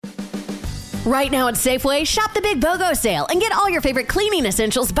Right now at Safeway, shop the Big BOGO sale and get all your favorite cleaning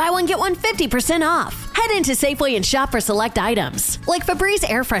essentials buy one, get one 50% off. Head into Safeway and shop for select items like Febreze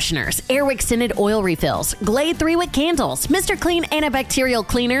air fresheners, Airwick scented oil refills, Glade 3-wick candles, Mr. Clean antibacterial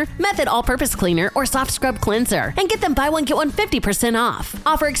cleaner, Method all-purpose cleaner, or soft scrub cleanser, and get them buy one, get one 50% off.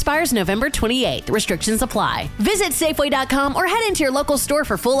 Offer expires November 28th. Restrictions apply. Visit Safeway.com or head into your local store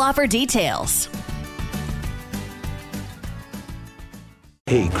for full offer details.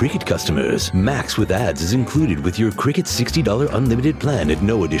 Hey, Cricket customers, Max with ads is included with your Cricket $60 unlimited plan at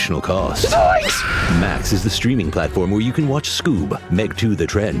no additional cost. Nice! Max is the streaming platform where you can watch Scoob, Meg 2 The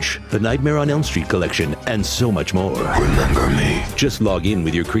Trench, The Nightmare on Elm Street collection, and so much more. Remember me. Just log in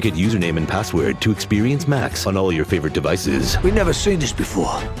with your Cricket username and password to experience Max on all your favorite devices. We've never seen this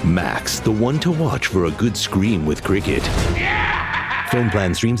before. Max, the one to watch for a good scream with Cricket. Phone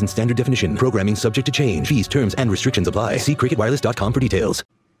plan streams in standard definition. Programming subject to change. Fees, terms, and restrictions apply. See cricketwireless.com for details.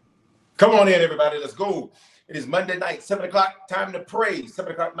 Come on in, everybody. Let's go. It is Monday night, 7 o'clock. Time to pray.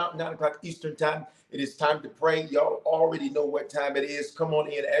 7 o'clock Mountain, 9 o'clock Eastern time. It is time to pray. Y'all already know what time it is. Come on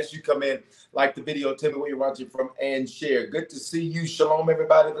in. As you come in, like the video, tell me where you're watching from, and share. Good to see you. Shalom,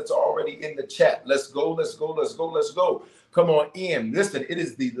 everybody that's already in the chat. Let's go, let's go, let's go, let's go. Come on in. Listen, it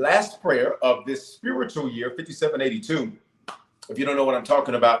is the last prayer of this spiritual year, 5782. If you don't know what I'm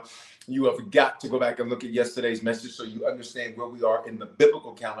talking about, you have got to go back and look at yesterday's message so you understand where we are in the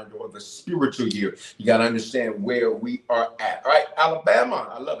biblical calendar or the spiritual year. You got to understand where we are at. All right, Alabama.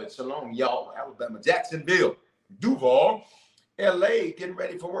 I love it. Shalom, y'all. Alabama, Jacksonville, Duval, LA, getting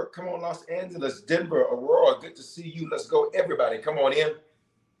ready for work. Come on, Los Angeles, Denver, Aurora. Good to see you. Let's go, everybody. Come on in.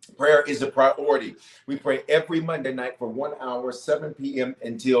 Prayer is a priority. We pray every Monday night for 1 hour, 7 p.m.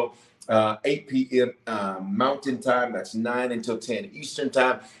 until 8 p.m. Mountain time. That's 9 until 10 Eastern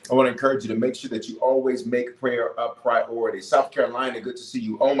time. I want to encourage you to make sure that you always make prayer a priority. South Carolina, good to see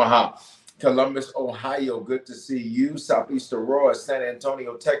you. Omaha, Columbus, Ohio, good to see you. Southeast Aurora, San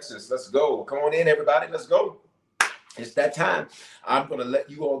Antonio, Texas. Let's go. Come on in, everybody. Let's go. It's that time. I'm going to let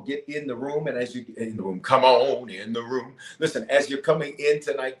you all get in the room. And as you get in the room, come on in the room. Listen, as you're coming in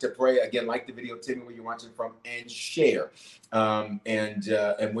tonight to pray, again, like the video, tell me where you're watching from, and share. And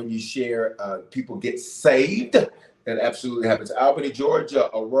when you share, people get saved. That absolutely happens. Albany, Georgia,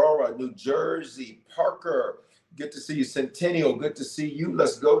 Aurora, New Jersey, Parker. Good to see you. Centennial, good to see you.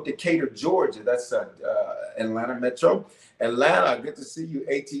 Let's go. Decatur, Georgia. That's Atlanta Metro. Atlanta, good to see you.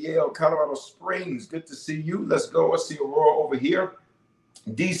 ATL, Colorado Springs, good to see you. Let's go. I see Aurora over here.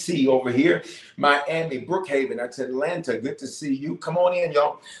 DC over here. Miami, Brookhaven, that's Atlanta. Good to see you. Come on in,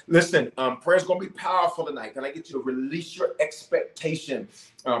 y'all. Listen, prayer's going to be powerful tonight. Can I get you to release your expectation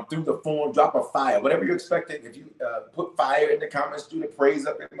through the phone? Drop a fire. Whatever you're expecting, if you put fire in the comments, do the praise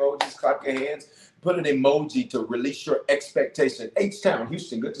up emojis, clap your hands, put an emoji to release your expectation. H-Town,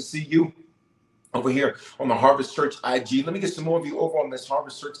 Houston, good to see you. Over here on the Harvest Church IG. Let me get some more of you over on this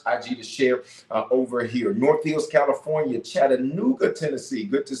Harvest Church IG to share over here. North Hills, California, Chattanooga, Tennessee.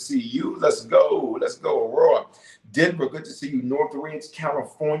 Good to see you. Let's go. Let's go. Aurora, Denver. Good to see you. North Ridge,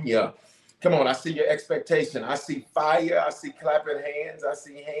 California. Come on. I see your expectation. I see fire. I see clapping hands. I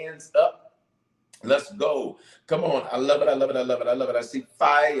see hands up. Let's go. Come on. I love it. I love it. I love it. I love it. I see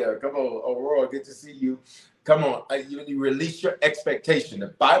fire. Come on. Aurora, good to see you. Come on, you release your expectation. The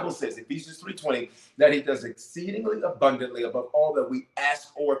Bible says, Ephesians 3:20, that he does exceedingly abundantly above all that we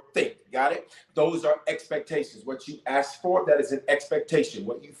ask or think. Got it? Those are expectations. What you ask for, that is an expectation.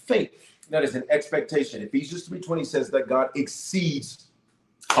 What you think, that is an expectation. Ephesians 3:20 says that God exceeds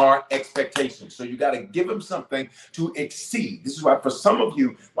our expectations. So you got to give him something to exceed. This is why for some of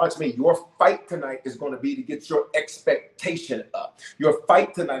you, watch me, your fight tonight is going to be to get your expectation up. Your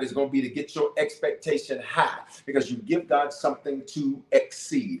fight tonight is going to be to get your expectation high, because you give God something to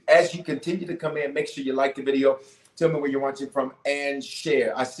exceed. As you continue to come in, make sure you like the video. Tell me where you're watching from and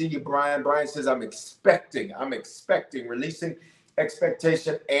share. I see you, Brian. Brian says, I'm expecting, releasing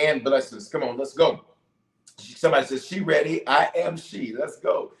expectation and blessings. Come on, let's go. Somebody says, she ready? I am she. Let's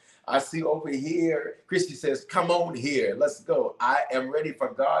go. I see over here, Christy says, come on here. Let's go. I am ready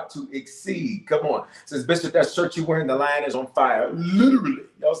for God to exceed. Come on. Says, Bishop, that shirt you're wearing, the lion is on fire. Literally.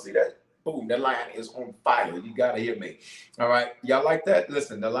 Y'all see that? Boom, the lion is on fire. You got to hear me. All right. Y'all like that?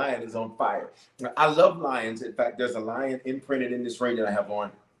 Listen, the lion is on fire. I love lions. In fact, there's a lion imprinted in this ring that I have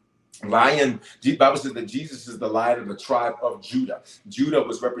on. Lion, the Bible says that Jesus is the lion of the tribe of Judah. Judah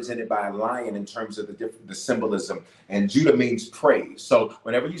was represented by a lion in terms of the symbolism, and Judah means praise. So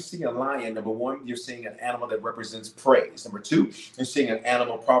whenever you see a lion, number one, you're seeing an animal that represents praise. Number two, you're seeing an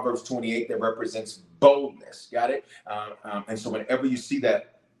animal, Proverbs 28, that represents boldness. Got it? And so whenever you see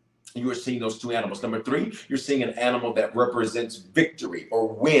that, You are seeing those two animals. Number three, you're seeing an animal that represents victory or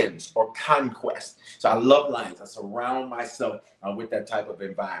wins or conquest. So I love lions. I surround myself with that type of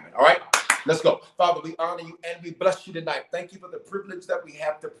environment. All right, let's go. Father, we honor you and we bless you tonight. Thank you for the privilege that we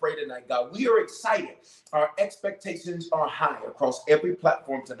have to pray tonight, God. We are excited. Our expectations are high across every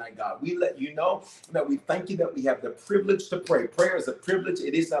platform tonight, God. We let you know that we thank you that we have the privilege to pray. Prayer is a privilege.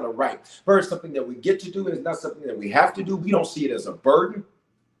 It is not a right. Prayer is something that we get to do. It is not something that we have to do. We don't see it as a burden.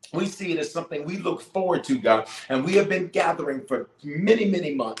 We see it as something we look forward to, God. And we have been gathering for many,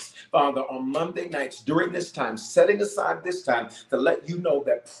 many months, Father, on Monday nights during this time, setting aside this time to let you know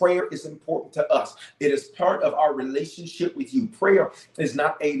that prayer is important to us. It is part of our relationship with you. Prayer is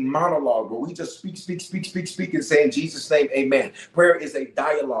not a monologue where we just speak and say in Jesus' name, amen. Prayer is a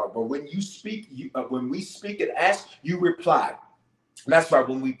dialogue where when you speak, when we speak and ask, you reply. That's why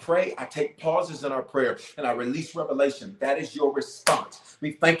when we pray, I take pauses in our prayer and I release revelation. That is your response.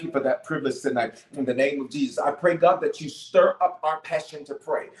 We thank you for that privilege tonight. In the name of Jesus, I pray, God, that you stir up our passion to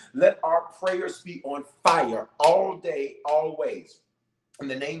pray. Let our prayers be on fire all day, always. In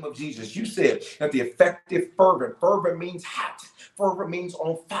the name of Jesus, you said that the effective fervent means hot. Fervent means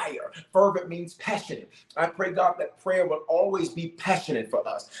on fire. Fervent means passionate. I pray, God, that prayer will always be passionate for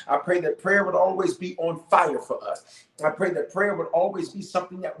us. I pray that prayer would always be on fire for us. I pray that prayer would always be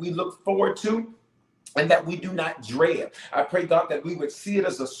something that we look forward to and that we do not dread. I pray, God, that we would see it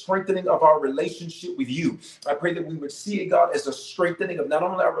as a strengthening of our relationship with you. I pray that we would see it, God, as a strengthening of not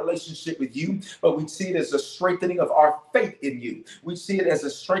only our relationship with you, but we'd see it as a strengthening of our faith in you. We see it as a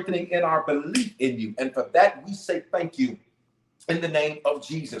strengthening in our belief in you. And for that, we say thank you. In the name of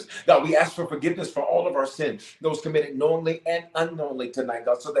Jesus, God, we ask for forgiveness for all of our sins, those committed knowingly and unknowingly tonight,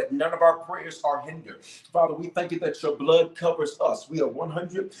 God, so that none of our prayers are hindered. Father, we thank you that your blood covers us. We are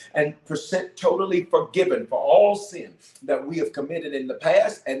 100% totally forgiven for all sin that we have committed in the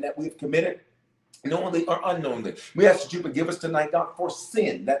past and that we've committed knowingly or unknowingly. We ask that you forgive us tonight, God, for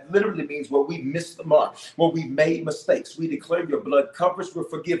sin. That literally means where we missed the mark, where we made mistakes. We declare your blood covers, we're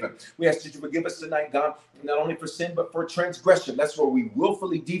forgiven. We ask that you forgive us tonight, God, not only for sin, but for transgression. That's where we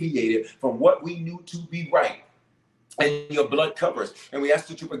willfully deviated from what we knew to be right. And your blood covers. And we ask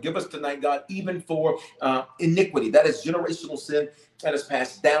that you forgive us tonight, God, even for iniquity. That is generational sin that is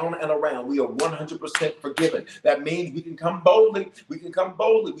passed down and around. We are 100% forgiven. That means we can come boldly. We can come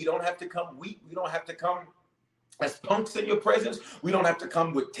boldly. We don't have to come weak. We don't have to come as punks in your presence. We don't have to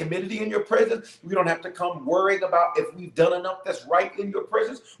come with timidity in your presence. We don't have to come worrying about if we've done enough that's right in your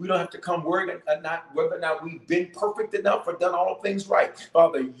presence. We don't have to come worrying whether or not we've been perfect enough or done all things right.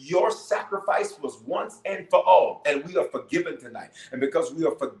 Father, your sacrifice was once and for all, and we are forgiven tonight. And because we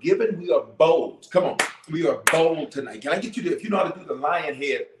are forgiven, we are bold. Come on, we are bold tonight. Can I get you to, if you know how to do the lion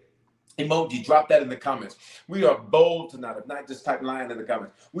head emoji, drop that in the comments. We are bold tonight. If not, just type lion in the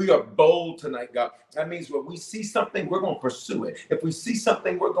comments. We are bold tonight, God. That means when we see something, we're going to pursue it. If we see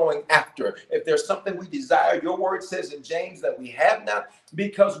something, we're going after. If there's something we desire, your word says in James that we have not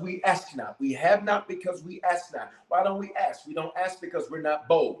because we ask not. We have not because we ask not. Why don't we ask? We don't ask because we're not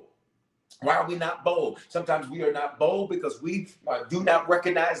bold. Why are we not bold? Sometimes we are not bold because we do not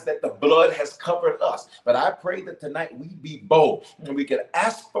recognize that the blood has covered us. But I pray that tonight we be bold and we can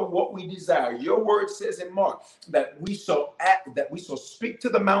ask for what we desire. Your word says in Mark that we shall speak to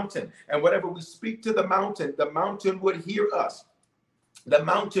the mountain, and whatever we speak to the mountain would hear us. The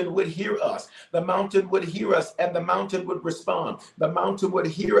mountain would hear us. The mountain would hear us and the mountain would respond. The mountain would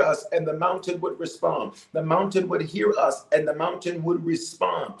hear us and the mountain would respond. The mountain would hear us and the mountain would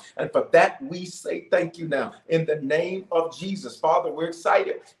respond. And for that, we say thank you now. In the name of Jesus. Father, we're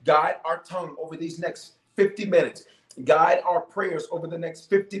excited. Guide our tongue over these next 50 minutes. Guide our prayers over the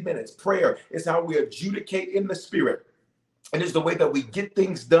next 50 minutes. Prayer is how we adjudicate in the spirit. It is the way that we get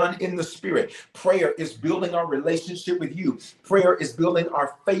things done in the spirit. Prayer is building our relationship with you. Prayer is building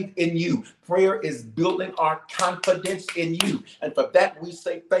our faith in you. Prayer is building our confidence in you. And for that, we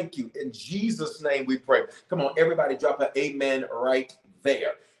say thank you. In Jesus' name we pray. Come on, everybody drop an amen right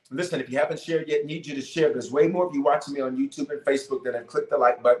there. Listen, if you haven't shared yet, need you to share. There's way more of you watching me on YouTube and Facebook than click the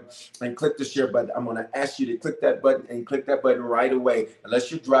like button and click the share button. I'm going to ask you to click that button and click that button right away.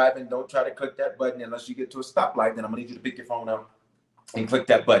 Unless you're driving, don't try to click that button unless you get to a stoplight. Then I'm going to need you to pick your phone up and click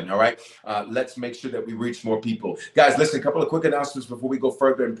that button, all right? Let's make sure that we reach more people. Guys, listen, a couple of quick announcements before we go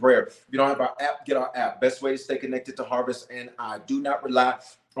further in prayer. If you don't have our app, get our app. Best way to stay connected to Harvest and I. Do not rely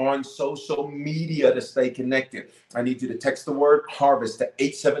on social media to stay connected. I need you to text the word Harvest to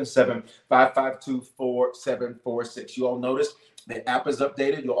 877-552-4746. You all notice the app is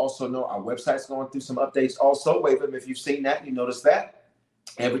updated. You'll also know our website's going through some updates also. Wave them if you've seen that. You notice that.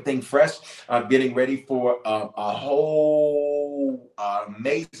 Everything fresh, getting ready for a whole whole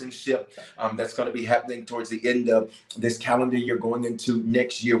amazing shift that's going to be happening towards the end of this calendar year going into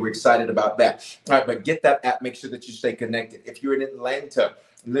next year. We're excited about that. All right, but get that app. Make sure that you stay connected. If you're in Atlanta,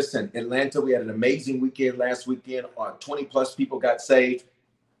 listen, Atlanta, we had an amazing weekend last weekend. 20 plus people got saved.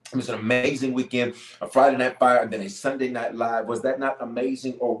 It was an amazing weekend, a Friday Night Fire, and then a Sunday Night Live. Was that not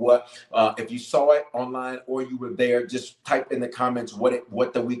amazing or what? If you saw it online or you were there, just type in the comments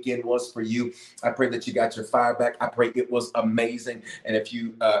what the weekend was for you. I pray that you got your fire back. I pray it was amazing. And if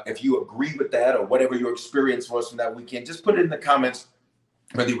you agree with that or whatever your experience was from that weekend, just put it in the comments,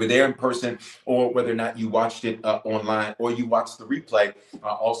 whether you were there in person or whether or not you watched it online or you watched the replay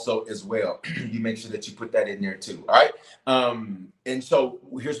also as well. You make sure that you put that in there too. All right. And so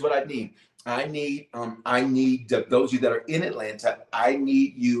here's what I need. I need those of you that are in Atlanta. I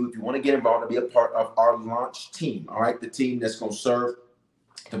need you, if you want to get involved, to be a part of our launch team. All right. The team that's going to serve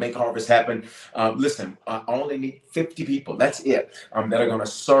to make harvest happen. Listen, I only need 50 people. That's it. That are going to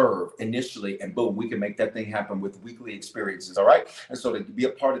serve initially, and boom, we can make that thing happen with weekly experiences. All right. And so to be a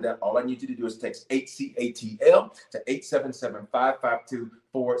part of that, all I need you to do is text HCATL to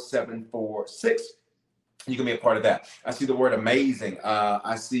 877-552-4746. You can be a part of that. I see the word amazing.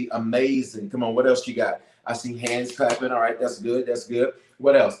 I see amazing. Come on, what else you got? I see hands clapping. All right, that's good. That's good.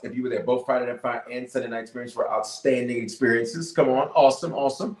 What else? If you were there, both Friday Night Fire and Sunday Night Experience were outstanding experiences. Come on, awesome,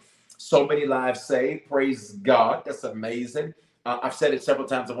 awesome. So many lives saved. Praise God. That's amazing. I've said it several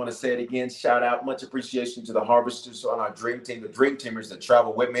times. I want to say it again. Shout out, much appreciation to the harvesters on our dream team, the dream teamers that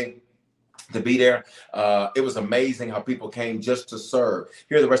travel with me to be there. It was amazing how people came just to serve.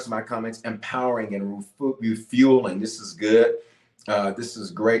 Here are the rest of my comments. Empowering and refueling. This is good. This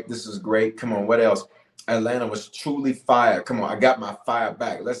is great. This is great. Come on, what else? Atlanta was truly fire. Come on, I got my fire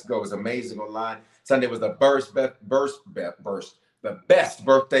back. Let's go. It was amazing online. Sunday was the best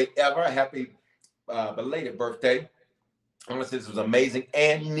birthday ever. Happy belated birthday. I want to say this was amazing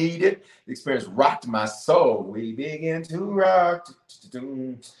and needed. The experience rocked my soul. We begin to rock.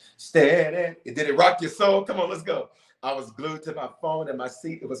 Steady. Did it rock your soul? Come on, let's go. I was glued to my phone and my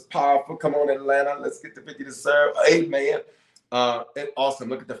seat. It was powerful. Come on, Atlanta. Let's get the 50 to serve. Amen. Awesome.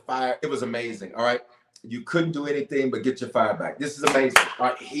 Look at the fire. It was amazing. All right. You couldn't do anything but get your fire back. This is amazing. All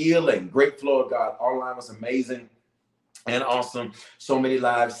right. Healing. Great flow of God. Online was amazing and awesome. So many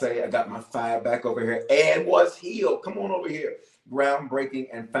lives say, I got my fire back over here and was healed. Come on over here. Groundbreaking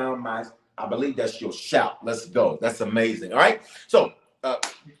and found my, I believe that's your shout. Let's go. That's amazing. All right. So,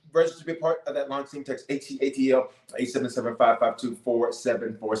 register to be a part of that launch team. Text HCATL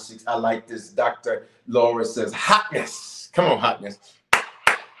 877-552-4746. I like this. Dr. Laura says, hotness. Come on, hotness.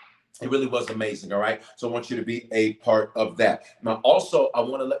 It really was amazing. All right. So I want you to be a part of that. Now, also, I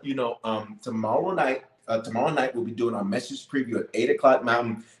want to let you know tomorrow night we'll be doing our message preview at 8 o'clock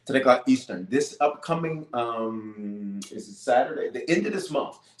Mountain, 10 o'clock Eastern. This upcoming, is it Saturday? The end of this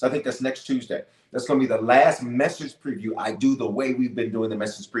month. So I think that's next Tuesday. That's going to be the last message preview I do the way we've been doing the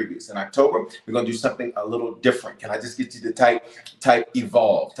message previews. In October, we're going to do something a little different. Can I just get you to type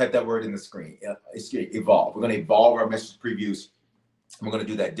evolve? Type that word in the screen. Evolve. We're going to evolve our message previews. We're going to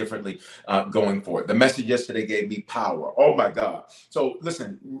do that differently going forward. The message yesterday gave me power. Oh, my God. So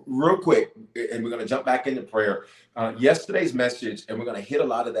listen, real quick, and we're going to jump back into prayer. Yesterday's message, and we're going to hit a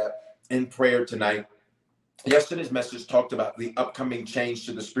lot of that in prayer tonight. Yesterday's message talked about the upcoming change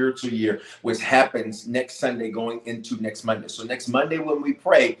to the spiritual year, which happens next Sunday going into next Monday. So next Monday when we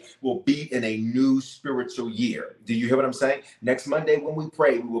pray, we'll be in a new spiritual year. Do you hear what I'm saying? Next Monday when we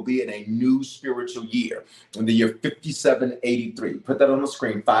pray, we will be in a new spiritual year, in the year 5783. Put that on the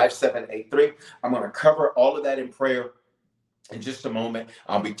screen, 5783. I'm going to cover all of that in prayer in just a moment.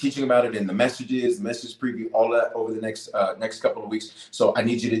 I'll be teaching about it in the message preview, all that over the next couple of weeks. So I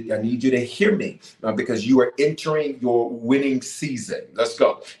need you to hear me because you are entering your winning season. Let's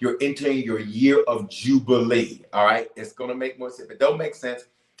go. You're entering your year of jubilee. All right. It's going to make more sense. If it don't make sense,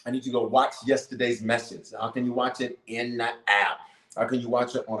 I need you to go watch yesterday's message. How can you watch it in the app? How can you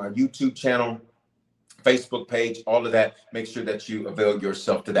watch it on our YouTube channel, Facebook page, all of that? Make sure that you avail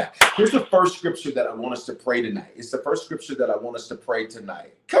yourself to that. Here's the first scripture that I want us to pray tonight. It's the first scripture that I want us to pray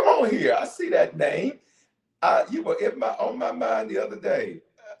tonight. Come on here. I see that name. You were on my mind the other day.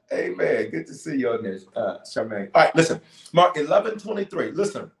 Amen. Good to see you on this, Charmaine. All right, listen. Mark 11:23.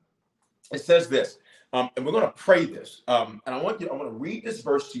 Listen, it says this, and we're going to pray this. And I want to read this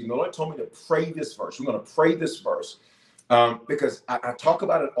verse to you. The Lord told me to pray this verse. We're going to pray this verse. Because I talk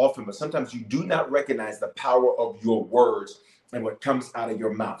about it often, but sometimes you do not recognize the power of your words and what comes out of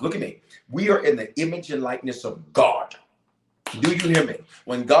your mouth. Look at me. We are in the image and likeness of God. Do you hear me?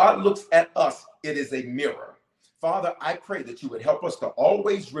 When God looks at us, it is a mirror. Father, I pray that you would help us to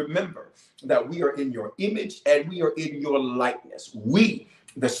always remember that we are in your image and we are in your likeness. We,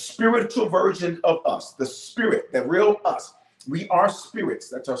 the spiritual version of us, the spirit, the real us, we are spirits.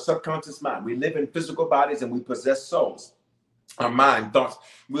 That's our subconscious mind. We live in physical bodies and we possess souls. Our mind, thoughts,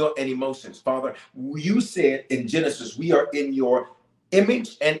 will, and emotions. Father, you said in Genesis, we are in your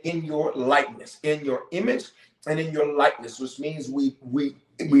image and in your likeness. In your image and in your likeness, which means we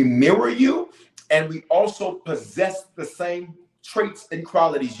mirror you, and we also possess the same traits and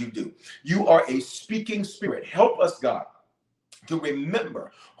qualities you do. You are a speaking spirit. Help us, God, to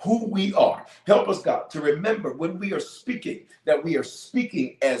remember who we are. Help us, God, to remember when we are speaking, that we are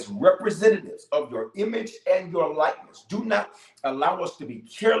speaking as representatives of your image and your likeness. Do not allow us to be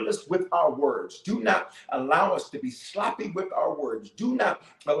careless with our words. Do not allow us to be sloppy with our words. Do not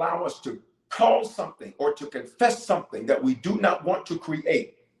allow us to call something or to confess something that we do not want to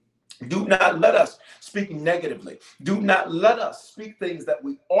create. Do not let us speak negatively. Do not let us speak things that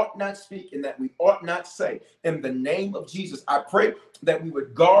we ought not speak and that we ought not say. In the name of Jesus, I pray that we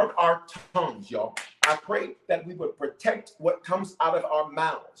would guard our tongues, y'all. I pray that we would protect what comes out of our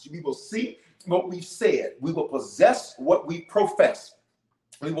mouths. We will see what we've said. We will possess what we profess.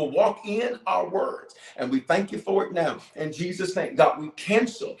 We will walk in our words, and we thank you for it now. In Jesus' name, God, we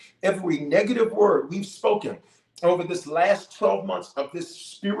cancel every negative word we've spoken over this last 12 months of this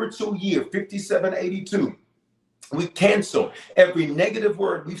spiritual year, 5782. We cancel every negative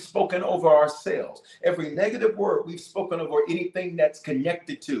word we've spoken over ourselves, every negative word we've spoken over anything that's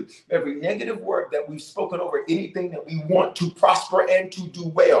connected to, every negative word that we've spoken over anything that we want to prosper and to do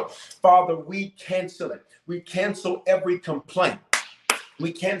well. Father, we cancel it. We cancel every complaint.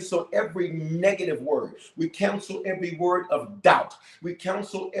 We cancel every negative word. We cancel every word of doubt. We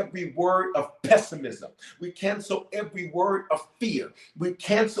cancel every word of pessimism. We cancel every word of fear. We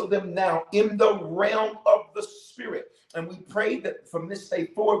cancel them now in the realm of the spirit. And we pray that from this day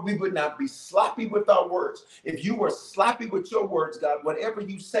forward, we would not be sloppy with our words. If you were sloppy with your words, God, whatever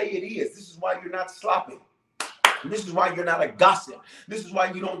you say it is, this is why you're not sloppy. This is why you're not a gossip. This is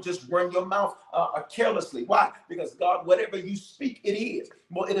why you don't just run your mouth carelessly. Why? Because God, whatever you speak, it is.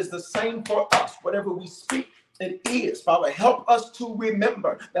 Well, it is the same for us. Whatever we speak, it is. Father, help us to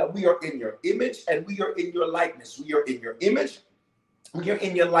remember that we are in your image and we are in your likeness. We are in your image. We are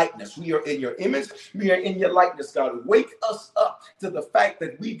in your likeness. We are in your image. We are in your likeness, God. Wake us up to the fact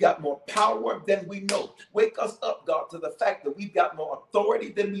that we've got more power than we know. Wake us up, God, to the fact that we've got more authority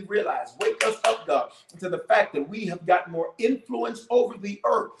than we realize. Wake us up, God, to the fact that we have got more influence over the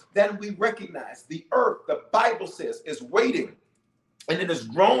earth than we recognize. The earth, the Bible says, is waiting. And it is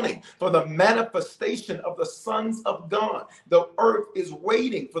groaning for the manifestation of the sons of God. The earth is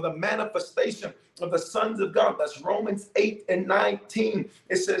waiting for the manifestation of the sons of God. That's Romans 8:19.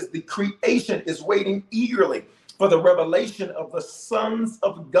 It says the creation is waiting eagerly for the revelation of the sons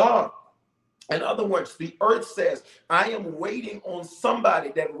of God. In other words, the earth says, I am waiting on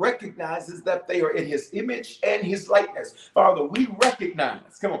somebody that recognizes that they are in his image and his likeness. Father, we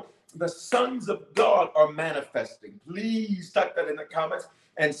recognize, come on, the sons of God are manifesting. Please type that in the comments.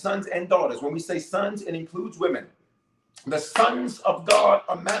 And sons and daughters. When we say sons, it includes women. The sons of God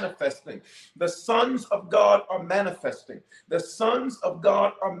are manifesting. The sons of God are manifesting. The sons of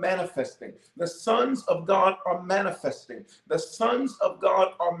God are manifesting. The sons of God are manifesting. The sons of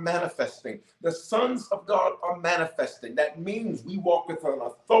God are manifesting. The sons of God are manifesting. That means we walk with an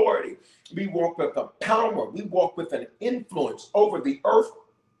authority. We walk with a power. We walk with an influence over the earth,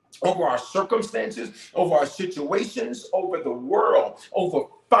 over our circumstances, over our situations, over the world, over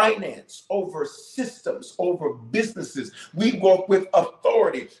finance, over systems, over businesses. We walk with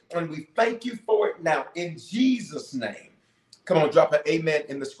authority, and we thank you for it now in Jesus' name. Come on, drop an amen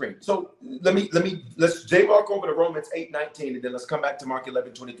in the screen. So let's jaywalk over to Romans 8:19, and then let's come back to Mark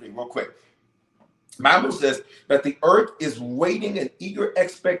 11:23 real quick. The Bible says that the earth is waiting in eager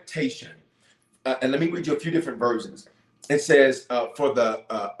expectation. And let me read you a few different versions. It says, for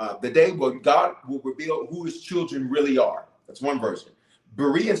the day when God will reveal who his children really are. That's one version.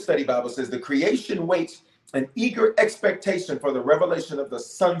 Berean Study Bible says the creation waits an eager expectation for the revelation of the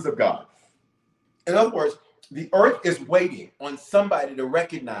sons of God. In other words, the earth is waiting on somebody to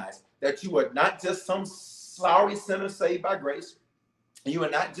recognize that you are not just some sorry sinner saved by grace. You are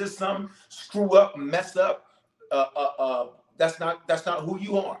not just some screw up, mess up. That's not who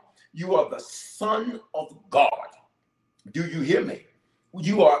you are. You are the son of God. Do you hear me?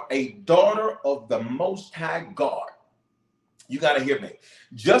 You are a daughter of the Most High God. You got to hear me.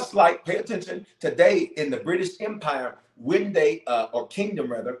 Just like, pay attention, today in the British Empire, when they, or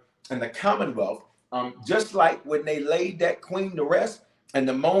kingdom rather, in the Commonwealth, just like when they laid that queen to rest, and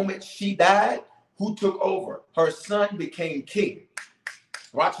the moment she died, who took over. Her son became king.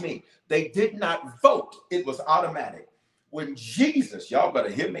 Watch me. They did not vote. It was automatic. When Jesus, y'all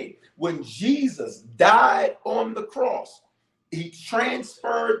better hear me, when Jesus died on the cross, he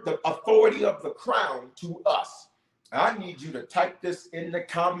transferred the authority of the crown to us. I need you to type this in the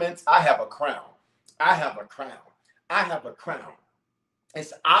comments. I have a crown. I have a crown. I have a crown.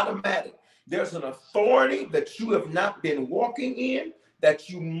 It's automatic. There's an authority that you have not been walking in that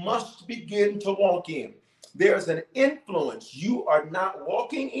you must begin to walk in. There's an influence you are not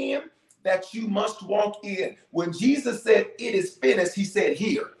walking in that you must walk in. When Jesus said, "It is finished," he said,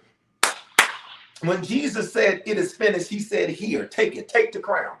 "Here." When Jesus said, "It is finished," he said, "Here, take it, take the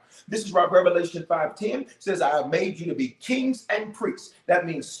crown." This is why Revelation 5:10 says, "I have made you to be kings and priests." That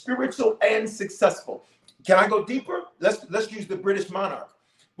means spiritual and successful. Can I go deeper? Let's use the British monarch.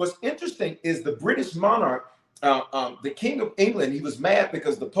 What's interesting is the British monarch, the King of England, he was mad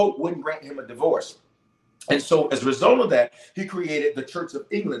because the Pope wouldn't grant him a divorce. And so as a result of that, he created the Church of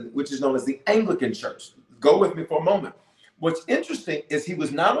England, which is known as the Anglican Church. Go with me for a moment. What's interesting is he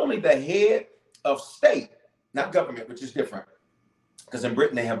was not only the head of state, not government, which is different, because in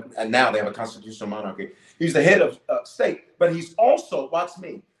Britain now they have a constitutional monarchy. He's the head of state, but he's also, watch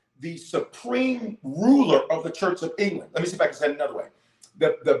me, the supreme ruler of the Church of England. Let me see if I can say it another way.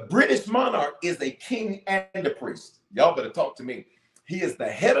 The British monarch is a king and a priest. Y'all better talk to me. He is the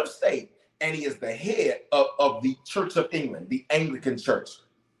head of state, and he is the head of the Church of England, the Anglican Church.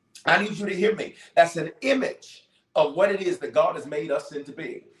 I need you to hear me. That's an image of what it is that God has made us into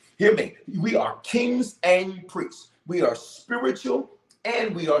being. Hear me. We are kings and priests. We are spiritual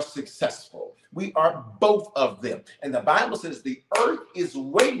and we are successful. We are both of them. And the Bible says the earth is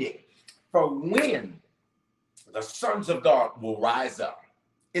waiting for when the sons of God will rise up.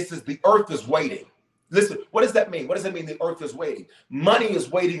 It says the earth is waiting. Listen, what does that mean? What does that mean the earth is waiting? Money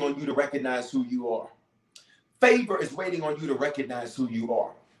is waiting on you to recognize who you are. Favor is waiting on you to recognize who you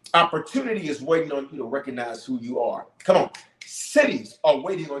are. Opportunity is waiting on you to recognize who you are. Come on. Cities are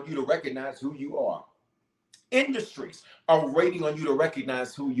waiting on you to recognize who you are. Industries are waiting on you to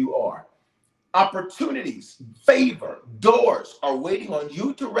recognize who you are. Opportunities, favor, doors are waiting on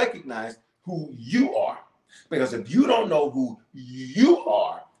you to recognize who you are. Because if you don't know who you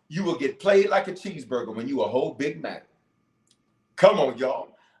are, you will get played like a cheeseburger when you a whole Big Mac. Come on,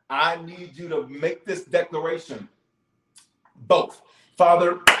 y'all. I need you to make this declaration. Both.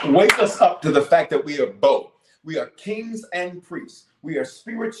 Father, wake us up to the fact that we are both. We are kings and priests. We are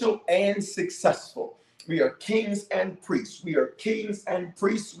spiritual and successful. We are kings and priests. We are kings and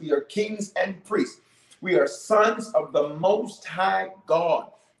priests. We are kings and priests. We are sons of the Most High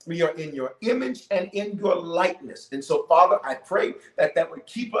God. We are in your image and in your likeness. And so, Father, I pray that that would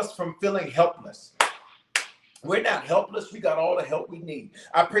keep us from feeling helpless. We're not helpless. We got all the help we need.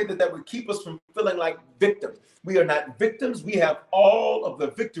 I pray that that would keep us from feeling like victims. We are not victims. We have all of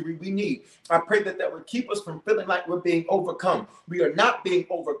the victory we need. I pray that that would keep us from feeling like we're being overcome. We are not being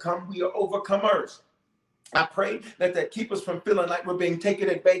overcome. We are overcomers. I pray that that keep us from feeling like we're being taken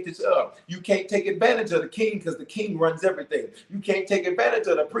advantage of. You can't take advantage of the king because the king runs everything. You can't take advantage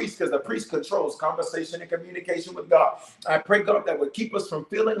of the priest because the priest controls conversation and communication with God. I pray, God, that would keep us from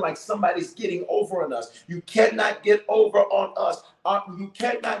feeling like somebody's getting over on us. You cannot get over on us. You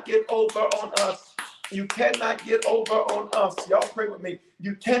cannot get over on us. You cannot get over on us. Y'all pray with me.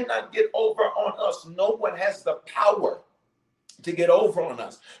 You cannot get over on us. No one has the power to get over on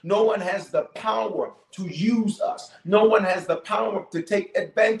us. No one has the power to use us. No one has the power to take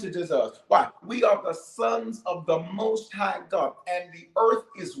advantages of us. Why? We are the sons of the Most High God, and the earth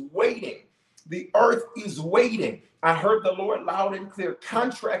is waiting. The earth is waiting. I heard the Lord loud and clear.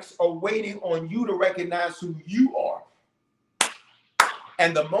 Contracts are waiting on you to recognize who you are.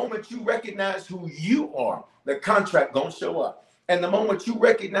 And the moment you recognize who you are, the contract gonna show up. And the moment you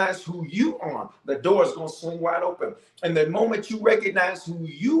recognize who you are, the door is going to swing wide open. And the moment you recognize who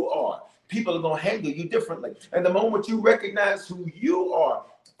you are, people are going to handle you differently. And the moment you recognize who you are,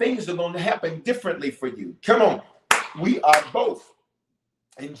 things are going to happen differently for you. Come on. We are both.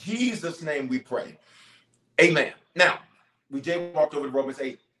 In Jesus' name we pray. Amen. Now, we jaywalked over to Romans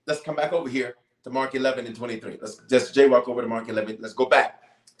 8. Let's come back over here to Mark 11 and 23. Let's just jaywalk over to Mark 11. Let's go back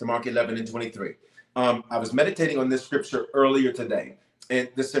to Mark 11 and 23. I was meditating on this scripture earlier today, and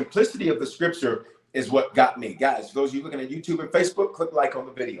the simplicity of the scripture is what got me. Guys, those of you looking at YouTube and Facebook, click like on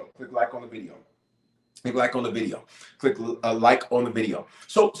the video. Click like on the video. Click like on the video. Click like on the video.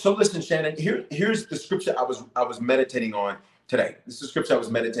 So listen, Shannon. Here's the scripture I was meditating on today. This is the scripture I was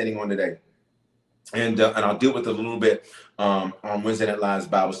meditating on today, and I'll deal with it a little bit on Wednesday Night Live's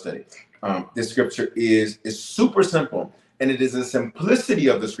Bible study. This scripture is super simple, and it is the simplicity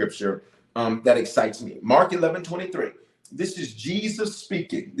of the scripture that excites me. Mark 11:23. This is Jesus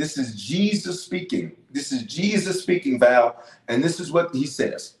speaking. This is Jesus speaking. This is Jesus speaking, Val. And this is what he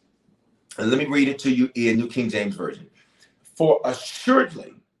says. And let me read it to you in New King James Version. For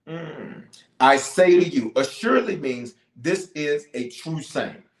assuredly, I say to you, assuredly means this is a true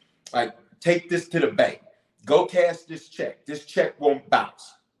saying. Like, take this to the bank. Go cash this check. This check won't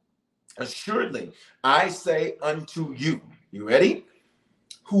bounce. Assuredly, I say unto you. You ready?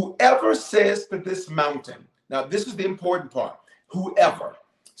 Whoever says to this mountain, now this is the important part, whoever.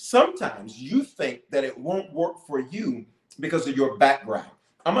 Sometimes you think that it won't work for you because of your background.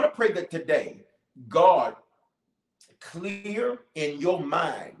 I'm going to pray that today, God, clear in your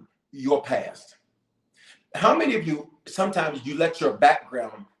mind your past. How many of you, sometimes you let your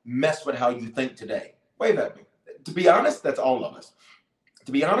background mess with how you think today? Wait a minute. To be honest, that's all of us.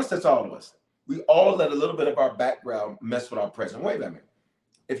 To be honest, that's all of us. We all let a little bit of our background mess with our present. Wait a minute.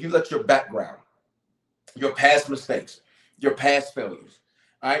 If you let your background, your past mistakes, your past failures,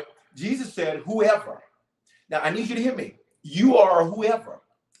 all right? Jesus said, whoever. Now, I need you to hear me. You are a whoever.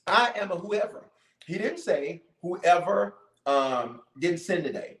 I am a whoever. He didn't say whoever didn't sin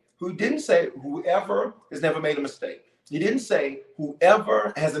today. Who didn't say whoever has never made a mistake. He didn't say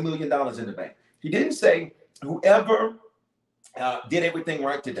whoever has $1 million in the bank. He didn't say whoever did everything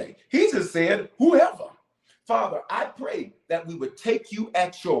right today. He just said whoever. Father, I pray that we would take you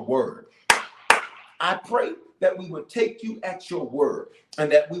at your word. I pray that we would take you at your word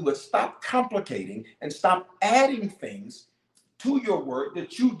and that we would stop complicating and stop adding things to your word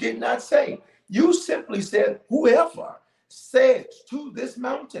that you did not say. You simply said, whoever says to this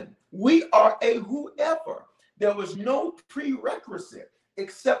mountain, we are a whoever. There was no prerequisite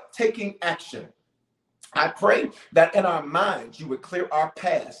except taking action. I pray that in our minds, you would clear our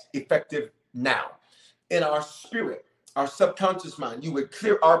past effective now. In our spirit, our subconscious mind, you would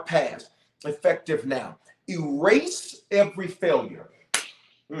clear our past effective now. Erase every failure.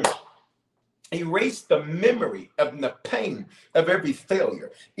 Erase the memory of the pain of every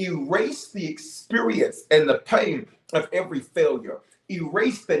failure. Erase the experience and the pain of every failure.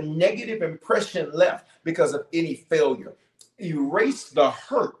 Erase the negative impression left because of any failure. Erase the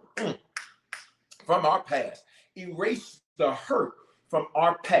hurt from our past. Erase the hurt from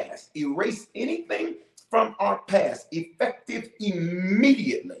our past. Erase anything from our past, effective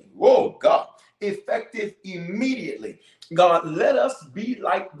immediately. Whoa, God, effective immediately. God, let us be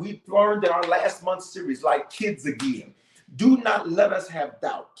like we learned in our last month's series, like kids again. Do not let us have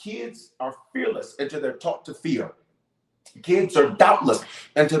doubt. Kids are fearless until they're taught to fear. Kids are doubtless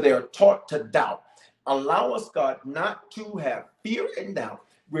until they are taught to doubt. Allow us, God, not to have fear and doubt.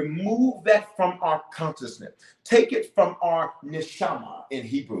 Remove that from our consciousness. Take it from our neshama in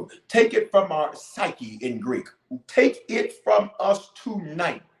Hebrew. Take it from our psyche in Greek. Take it from us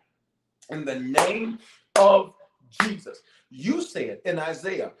tonight. In the name of Jesus. You said in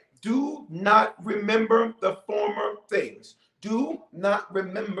Isaiah, do not remember the former things. Do not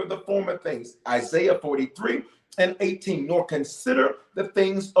remember the former things. Isaiah 43:18, nor consider the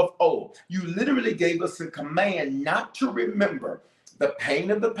things of old. You literally gave us a command not to remember the pain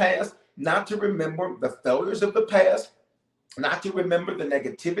of the past, not to remember the failures of the past, not to remember the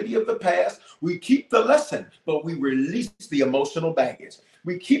negativity of the past. We keep the lesson, but we release the emotional baggage.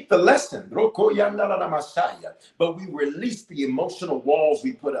 We keep the lesson, but we release the emotional walls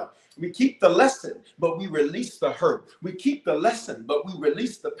we put up. We keep the lesson, but we release the hurt. We keep the lesson, but we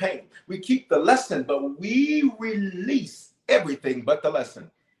release the pain. We keep the lesson, but we release everything but the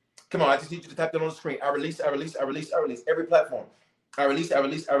lesson. Come on, I just need you to type that on the screen. I release, I release, I release, I release. Every platform. I release, I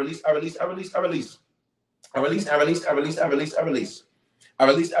release, I release, I release, I release, I release. I release, I release, I release, I release, I release. I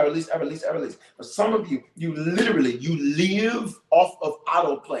release, I release, I release, I release. For some of you, you live off of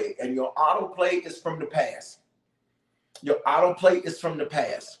autoplay, and your autoplay is from the past. Your autoplay is from the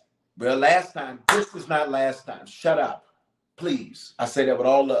past. Well, last time, this is not last time. Shut up, please. I say that with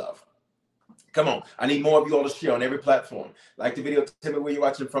all love. Come on. I need more of you all to share on every platform. Like the video, tell me where you're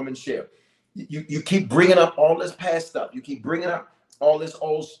watching from and share. You keep bringing up all this past stuff. You keep bringing up all this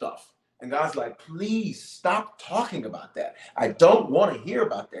old stuff. And God's like, please stop talking about that. I don't want to hear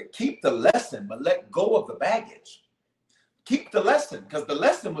about that. Keep the lesson, but let go of the baggage. Keep the lesson, because the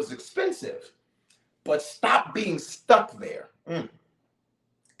lesson was expensive. But stop being stuck there.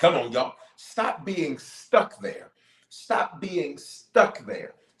 Come on, y'all. Stop being stuck there. Stop being stuck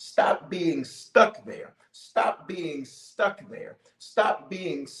there. Stop being stuck there. Stop being stuck there. Stop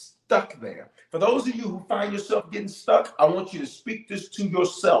being stuck there. For those of you who find yourself getting stuck, I want you to speak this to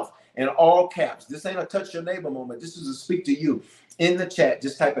yourself in all caps. This ain't a touch your neighbor moment. This is a speak to you. In the chat,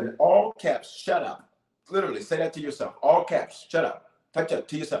 just type in all caps, shut up. Literally, say that to yourself. All caps, shut up. Type that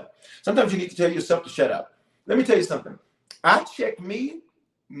to yourself. Sometimes you need to tell yourself to shut up. Let me tell you something. I check me.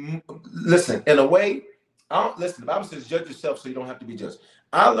 Listen, in a way, listen, the Bible says judge yourself so you don't have to be judged.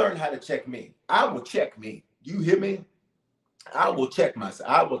 I learned how to check me. I will check me. You hear me? I will check myself.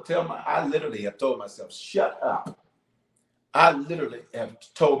 I literally have told myself, shut up. I literally have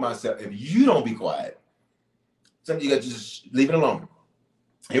told myself, if you don't be quiet, some of you guys just leave it alone.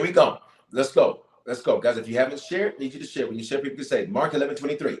 Here we go. Let's go. Let's go. Guys, if you haven't shared, I need you to share. When you share, people can say, Mark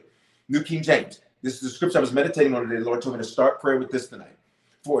 11:23, New King James. This is the scripture I was meditating on today. The Lord told me to start prayer with this tonight.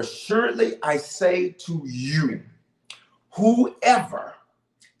 For assuredly I say to you, whoever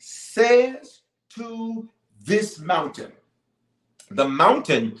says to this mountain, the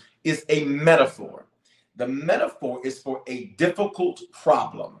mountain is a metaphor. The metaphor is for a difficult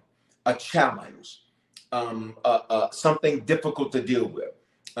problem, a challenge, something difficult to deal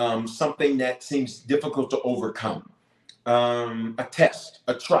with, something that seems difficult to overcome, a test,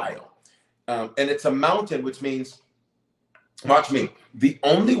 a trial. And it's a mountain, which means, watch me, the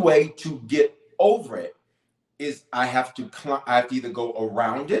only way to get over it is I have to either go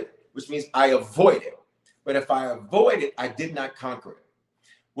around it, which means I avoid it. But if I avoid it, I did not conquer it.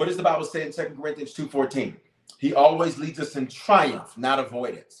 What does the Bible say in 2 Corinthians 2:14? He always leads us in triumph, not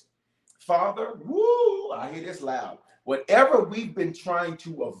avoidance. Father, woo, I hear this loud. Whatever we've been trying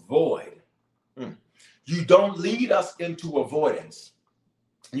to avoid, you don't lead us into avoidance.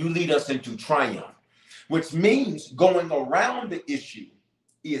 You lead us into triumph, which means going around the issue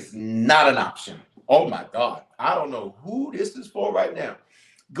is not an option. Oh my God. I don't know who this is for right now.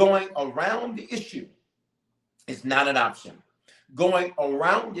 Going around the issue is not an option. Going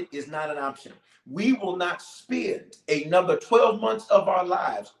around it is not an option. We will not spend another 12 months of our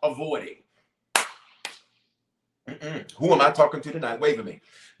lives avoiding. Who am I talking to tonight? Wave at me.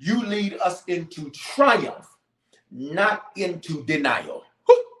 You lead us into triumph, not into denial.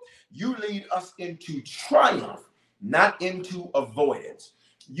 You lead us into triumph, not into avoidance.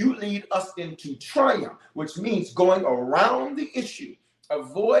 You lead us into triumph, which means going around the issue,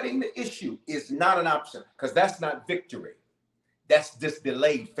 avoiding the issue is not an option, because that's not victory. That's just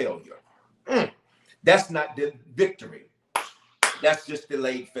delayed failure. That's not victory. That's just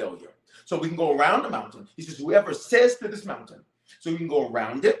delayed failure. So we can go around the mountain. He says, whoever says to this mountain, so we can go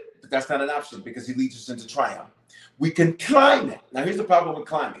around it, but that's not an option because he leads us into triumph. We can climb it. Now here's the problem with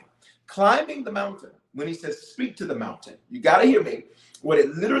climbing. Climbing the mountain, when he says speak to the mountain, you got to hear me. What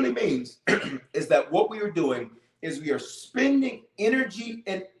it literally means is that what we are doing is we are spending energy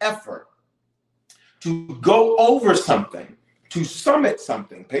and effort to go over something, to summit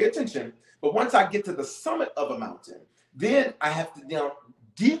something. Pay attention. But once I get to the summit of a mountain, then I have to now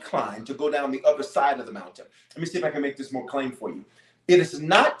decline to go down the other side of the mountain. Let me see if I can make this more plain for you. It is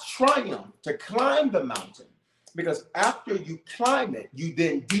not triumph to climb the mountain, because after you climb it, you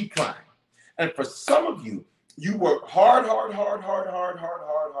then decline. And for some of you, you work hard,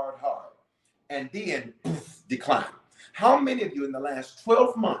 and then poof, decline. How many of you in the last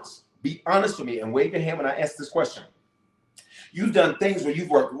 12 months, be honest with me and wave your hand when I ask this question, you've done things where you've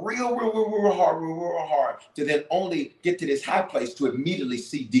worked real hard to then only get to this high place to immediately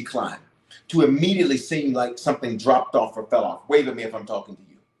see decline, to immediately seem like something dropped off or fell off? Wave at me if I'm talking to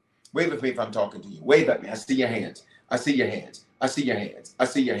you. Wave at me if I'm talking to you. Wave at me. I see your hands. I see your hands. I see your hands. I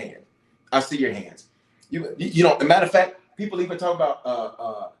see your hands. I see your hands. You know, as a matter of fact, people even talk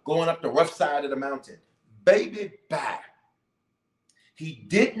about going up the rough side of the mountain. Baby, bye. He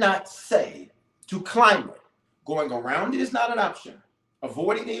did not say to climb it. Going around it is not an option.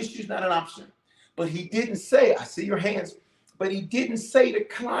 Avoiding the issue is not an option. But he didn't say, I see your hands, but he didn't say to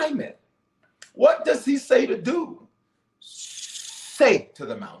climb it. What does he say to do? Say to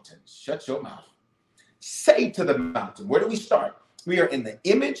the mountain. Shut your mouth. Say to the mountain. Where do we start? We are in the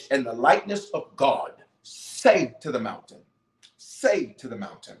image and the likeness of God. Say to the mountain. Say to the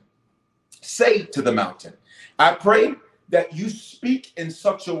mountain. Say to the mountain. I pray that you speak in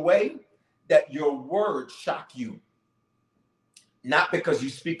such a way that your words shock you. Not because you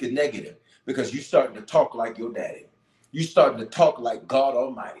speak a negative, because you're starting to talk like your daddy. You're starting to talk like God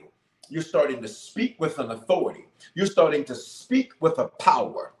Almighty. You're starting to speak with an authority. You're starting to speak with a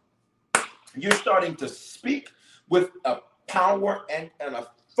power. You're starting to speak with a power and an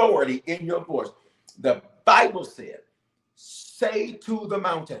authority in your voice. The Bible said, say to the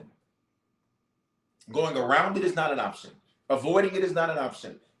mountain. Going around it is not an option. Avoiding it is not an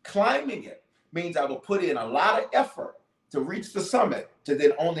option. Climbing it means I will put in a lot of effort to reach the summit to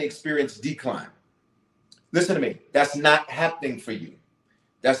then only experience decline. Listen to me. That's not happening for you.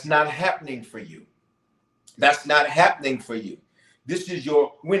 That's not happening for you. That's not happening for you. This is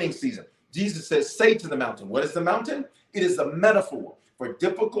your winning season. Jesus says, say to the mountain. What is the mountain? It is a metaphor for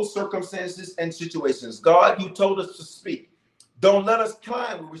difficult circumstances and situations. God, you told us to speak. Don't let us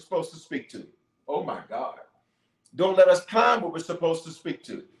climb where we're supposed to speak to. Oh my God. Don't let us climb where we're supposed to speak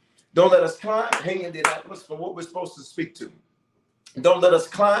to. Don't let us climb, hey, Indianapolis, for what we're supposed to speak to. Don't let us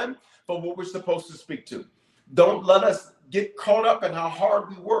climb for what we're supposed to speak to. Don't let us get caught up in how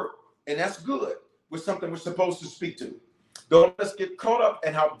hard we work, and that's good, with something we're supposed to speak to. Don't let us get caught up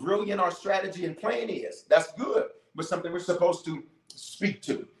in how brilliant our strategy and plan is. That's good, with something we're supposed to speak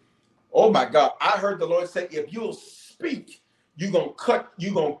to. Oh my God, I heard the Lord say, if you'll speak, you're gonna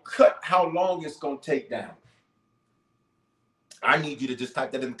cut how long it's gonna take down. I need you to just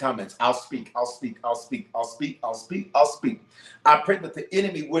type that in the comments. I'll speak, I'll speak, I'll speak, I'll speak, I'll speak, I'll speak. I pray that the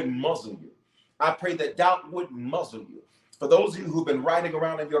enemy wouldn't muzzle you. I pray that doubt wouldn't muzzle you. For those of you who've been riding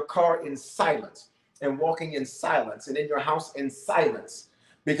around in your car in silence and walking in silence and in your house in silence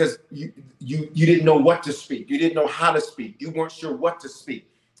because you didn't know what to speak. You didn't know how to speak. You weren't sure what to speak.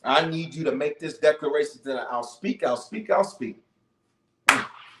 I need you to make this declaration that I'll speak, I'll speak, I'll speak.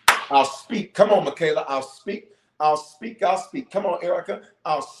 I'll speak. Come on, Michaela. I'll speak. I'll speak, I'll speak. Come on, Erica.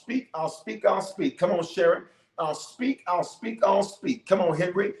 I'll speak, I'll speak, I'll speak. Come on, Sharon. I'll speak, I'll speak, I'll speak. Come on,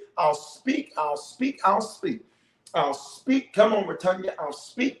 Henry. I'll speak, I'll speak, I'll speak. I'll speak. Come on, Ratunya. I'll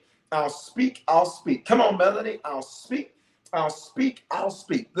speak, I'll speak, I'll speak. Come on, Melanie. I'll speak, I'll speak, I'll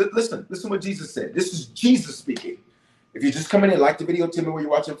speak. Listen what Jesus said. This is Jesus speaking. If you're just coming in, like the video, tell me where you're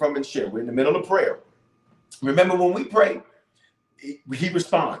watching from and share. We're in the middle of prayer. Remember, when we pray, he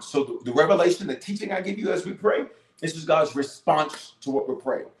responds. So the revelation, the teaching I give you as we pray, this is God's response to what we're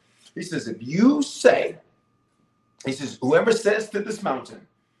praying. He says, if you say, he says, whoever says to this mountain,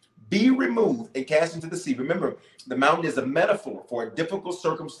 be removed and cast into the sea. Remember, the mountain is a metaphor for a difficult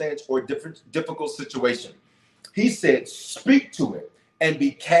circumstance or a difficult situation. He said, speak to it and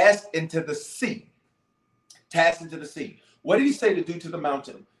be cast into the sea. Cast into the sea. What did he say to do to the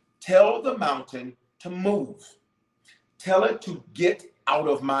mountain? Tell the mountain to move. Tell it to get out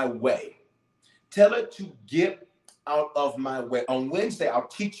of my way. Tell it to get out of my way. On Wednesday, I'll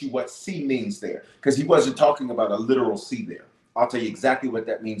teach you what sea means there, because he wasn't talking about a literal sea there. I'll tell you exactly what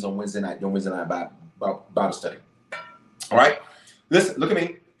that means on Wednesday night, during Wednesday night Bible study. All right? Listen, look at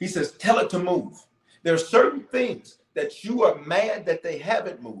me. He says, tell it to move. There are certain things that you are mad that they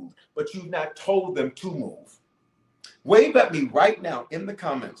haven't moved, but you've not told them to move. Wave at me right now in the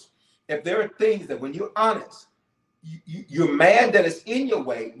comments if there are things that, when you're honest, you're mad that it's in your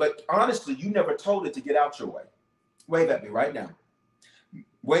way, but honestly, you never told it to get out your way. Wave at me right now.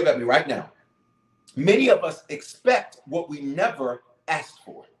 Wave at me right now. Many of us expect what we never asked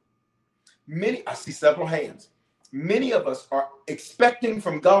for. I see several hands. Many of us are expecting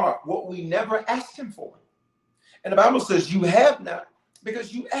from God what we never asked him for. And the Bible says you have not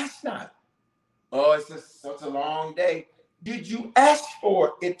because you asked not. Oh, it's just such a long day. Did you ask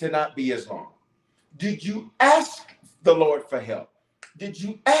for it to not be as long? Did you ask the Lord for help? Did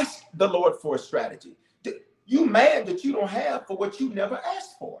you ask the Lord for a strategy? You mad that you don't have for what you never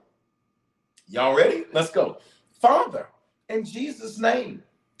asked for? Y'all ready? Let's go. Father, in Jesus' name,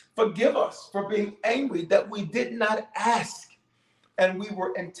 forgive us for being angry that we did not ask and we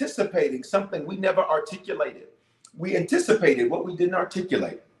were anticipating something we never articulated. We anticipated what we didn't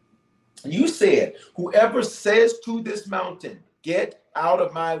articulate. You said, whoever says to this mountain, get out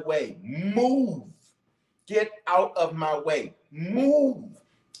of my way, move. Get out of my way. Move.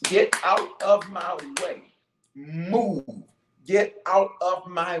 Get out of my way. Move. Get out of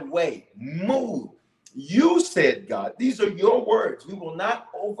my way. Move. You said, God, these are your words. We will not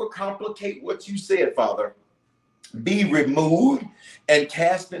overcomplicate what you said, Father. Be removed and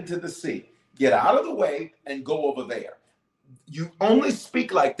cast into the sea. Get out of the way and go over there. You only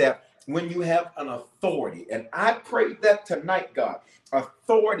speak like that when you have an authority. And I pray that tonight, God,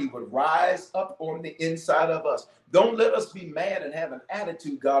 authority would rise up on the inside of us. Don't let us be mad and have an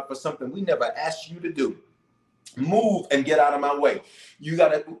attitude, God, for something we never asked you to do. Move and get out of my way. You got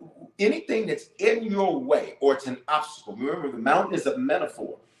to, anything that's in your way or it's an obstacle. Remember, the mountain is a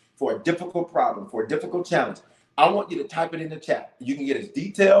metaphor for a difficult problem, for a difficult challenge. I want you to type it in the chat. You can get as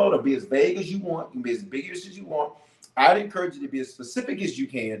detailed or be as vague as you want. You can be as ambiguous as you want. I'd encourage you to be as specific as you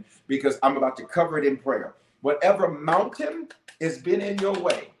can, because I'm about to cover it in prayer. Whatever mountain has been in your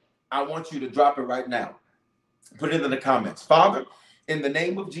way, I want you to drop it right now. Put it in the comments. Father, in the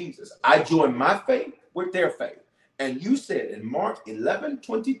name of Jesus, I join my faith with their faith. And you said in Mark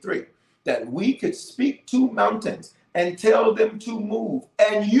 11:23 that we could speak to mountains and tell them to move.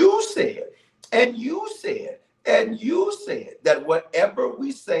 And you said that whatever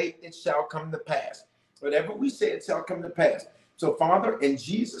we say, it shall come to pass. Whatever we say, it shall come to pass. So, Father, in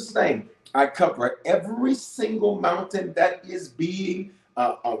Jesus' name, I cover every single mountain that is being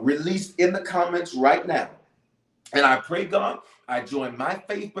released in the comments right now. And I pray, God, I join my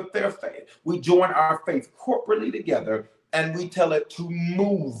faith with their faith. We join our faith corporately together, and we tell it to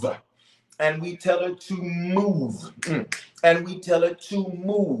move. And we tell it to move. And we tell it to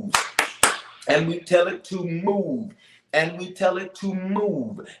move. And we tell it to move. And we tell it to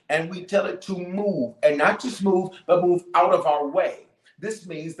move. And we tell it to move. And not just move, but move out of our way. This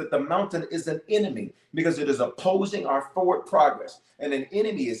means that the mountain is an enemy because it is opposing our forward progress. And an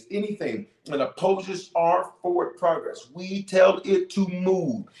enemy is anything that opposes our forward progress. We tell it to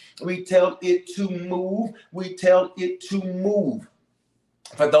move. We tell it to move. We tell it to move.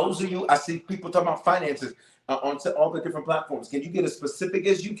 For those of you, I see people talking about finances on all the different platforms. Can you get as specific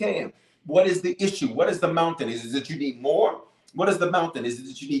as you can? What is the issue? What is the mountain? Is it that you need more? What is the mountain? Is it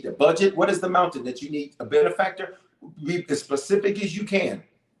that you need a budget? What is the mountain? That you need a benefactor? Be as specific as you can.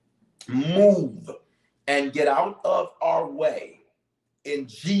 Move and get out of our way in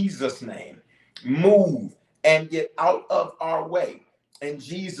Jesus' name. Move and get out of our way in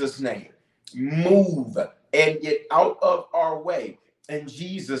Jesus' name. Move and get out of our way in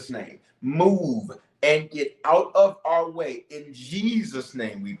Jesus' name. Move and get out of our way in Jesus'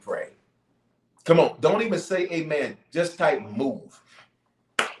 name, we pray. Come on, don't even say amen. Just type move.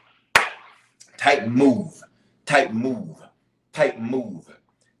 Type move. Type move. Type move.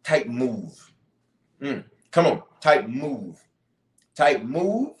 Type move. Come on, type move. Type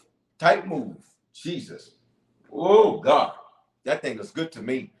move. Type move. Jesus. Oh, God. That thing is good to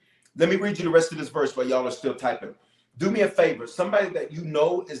me. Let me read you the rest of this verse while y'all are still typing. Do me a favor. Somebody that you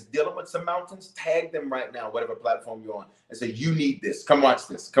know is dealing with some mountains, tag them right now, whatever platform you're on, and say, you need this. Come watch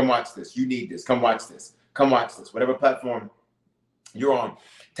this. Come watch this. You need this. Come watch this. Come watch this. Whatever platform you're on,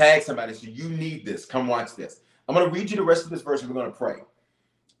 tag somebody. So you need this. Come watch this. I'm going to read you the rest of this verse and we're going to pray.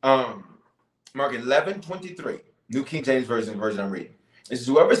 Mark 11:23, New King James Version I'm reading. It says,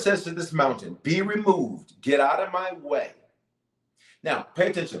 whoever says to this mountain, be removed, get out of my way. Now, pay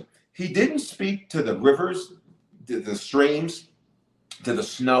attention. He didn't speak to the rivers, the streams, to the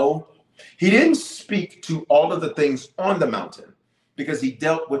snow. He didn't speak to all of the things on the mountain because he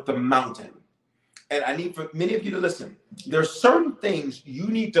dealt with the mountain. And I need for many of you to listen. There are certain things you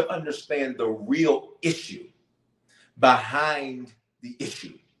need to understand the real issue behind the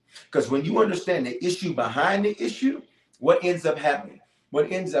issue. Because when you understand the issue behind the issue, what ends up happening?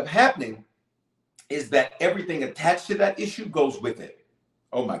 What ends up happening is that everything attached to that issue goes with it.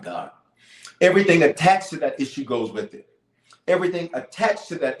 Oh my God. Everything attached to that issue goes with it. Everything attached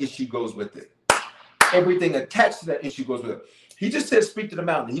to that issue goes with it. Everything attached to that issue goes with it. He just said speak to the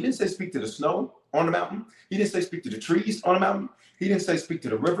mountain. He didn't say speak to the snow on the mountain. He didn't say speak to the trees on the mountain. He didn't say speak to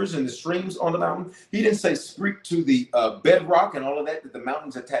the rivers and the streams on the mountain. He didn't say speak to the bedrock and all of that the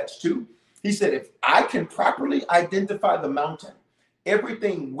mountain's attached to. He said if I can properly identify the mountain,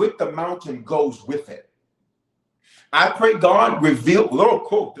 everything with the mountain goes with it. I pray God reveal.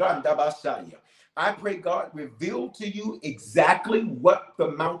 I pray God reveal to you exactly what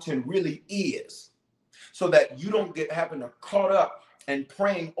the mountain really is, so that you don't get having to caught up and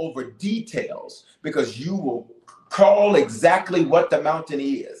praying over details, because you will call exactly what the mountain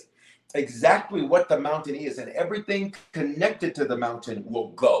is, exactly what the mountain is, and everything connected to the mountain will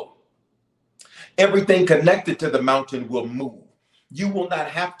go. Everything connected to the mountain will move. You will not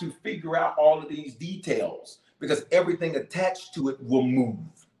have to figure out all of these details because everything attached to it will move.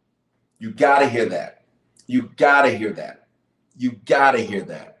 You got to hear that. You got to hear that. You got to hear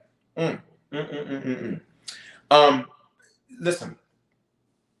that. Listen,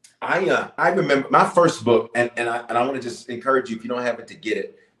 I remember my first book, and I want to just encourage you, if you don't have it, to get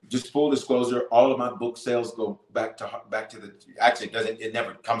it. Just full disclosure, all of my book sales go back to the, actually it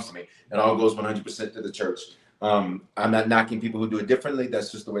never comes to me. It all goes 100% to the church. I'm not knocking people who do it differently.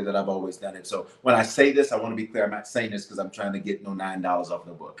 That's just the way that I've always done it. So when I say this, I want to be clear. I'm not saying this because I'm trying to get no $9 off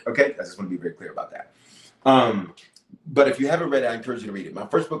the book. Okay, I just want to be very clear about that. But if you haven't read it, I encourage you to read it. My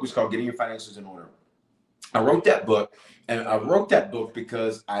first book was called Getting Your Finances in Order. I wrote that book, and I wrote that book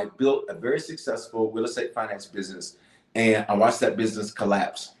because I built a very successful real estate finance business, and I watched that business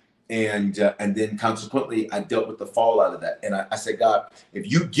collapse. And then consequently, I dealt with the fallout of that. And I said, God,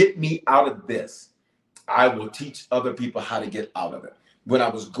 if you get me out of this, I will teach other people how to get out of it. When I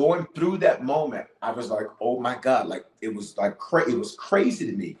was going through that moment, I was like, oh my God, like it was like it was crazy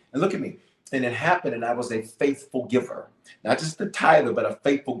to me. And look at me. And it happened, and I was a faithful giver, not just a tither, but a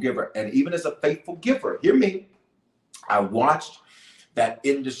faithful giver. And even as a faithful giver, hear me, I watched that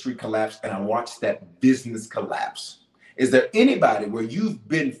industry collapse, and I watched that business collapse. Is there anybody where you've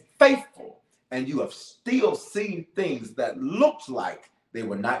been faithful and you have still seen things that looked like they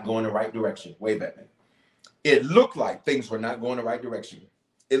were not going the right direction. Way back then. It looked like things were not going the right direction.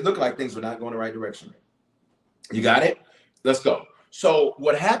 It looked like things were not going the right direction. You got it? Let's go. So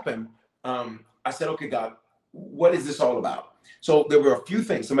what happened, I said, okay, God, what is this all about? So there were a few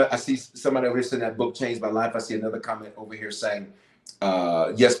things. I see somebody over here saying that book changed my life. I see another comment over here saying,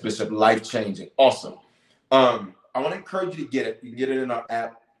 yes, Bishop, life-changing. Awesome. I want to encourage you to get it. You can get it in our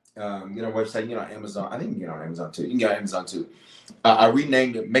app, our website, Amazon. I think you can get it on Amazon too. You can get it on Amazon too. I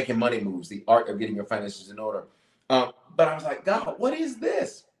renamed it Making Money Moves, The Art of Getting Your Finances in Order. But I was like, God, what is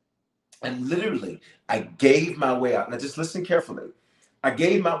this? And literally, I gave my way out. Now, just listen carefully. I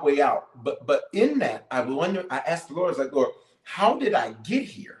gave my way out. But in that, I asked the Lord, I was like, Lord, how did I get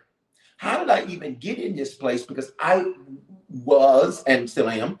here? How did I even get in this place? Because I was, and still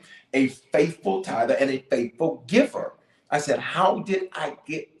am, a faithful tither and a faithful giver. I said, how did I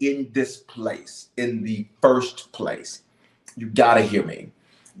get in this place in the first place? You got to hear me.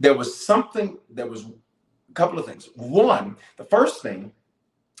 There was a couple of things. One, the first thing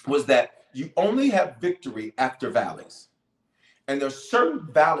was that you only have victory after valleys. And there's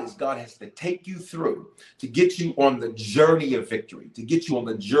certain valleys God has to take you through to get you on the journey of victory, to get you on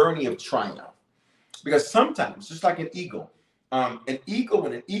the journey of triumph. Because sometimes, just like an eagle, when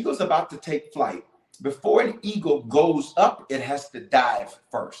an eagle's about to take flight, before an eagle goes up, it has to dive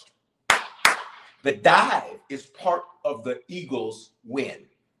first. The dive is part of the eagle's win.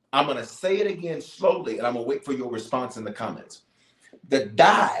 I'm going to say it again slowly, and I'm going to wait for your response in the comments. The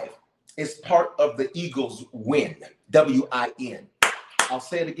dive is part of the eagle's win, W-I-N. I'll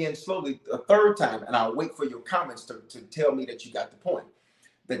say it again slowly a third time, and I'll wait for your comments to tell me that you got the point.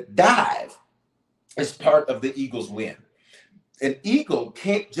 The dive is part of the eagle's win. An eagle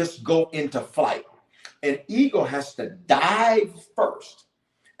can't just go into flight. An eagle has to dive first.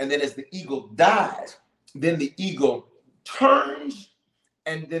 And then as the eagle dives, then the eagle turns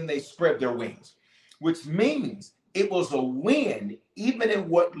and then they spread their wings, which means it was a win even in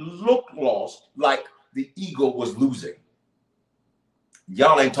what looked lost, like the eagle was losing.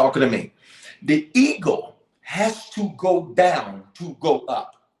 Y'all ain't talking to me. The eagle has to go down to go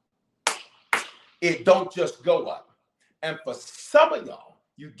up. It don't just go up. And for some of y'all,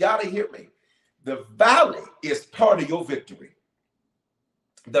 you got to hear me. The valley is part of your victory.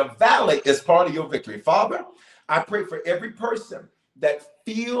 The valley is part of your victory. Father, I pray for every person that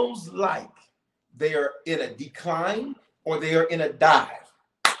feels like they are in a decline or they are in a dive.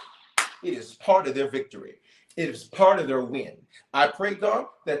 It is part of their victory. It is part of their win. I pray, God,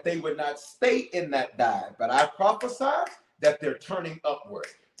 that they would not stay in that dive, but I prophesy that they're turning upward.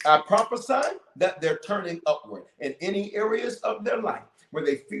 I prophesy that they're turning upward in any areas of their life where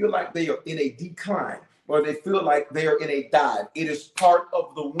they feel like they are in a decline or they feel like they are in a dive. It is part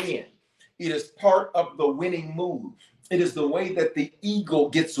of the win. It is part of the winning move. It is the way that the eagle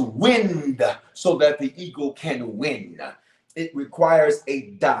gets wind so that the eagle can win. It requires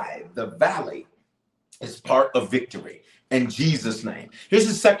a dive. The valley is part of victory in Jesus' name. Here's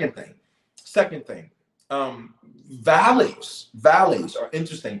the second thing. Valleys are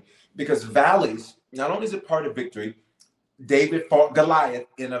interesting because valleys, not only is it part of victory, David fought Goliath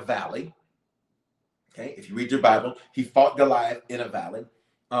in a valley. Okay, if you read your Bible, he fought Goliath in a valley.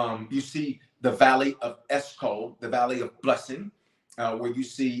 You see the valley of Eshcol, the valley of blessing, where you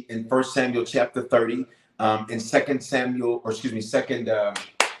see in 1 Samuel chapter 30, in 2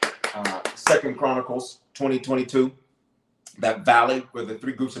 Chronicles 20:22, that valley where the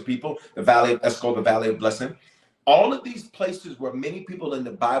three groups of people, the valley of Eshcol, the valley of blessing. All of these places where many people in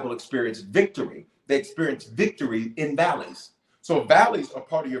the Bible experience victory, they experience victory in valleys. So valleys are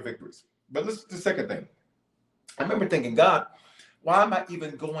part of your victories. But listen to the second thing. I remember thinking, God, why am I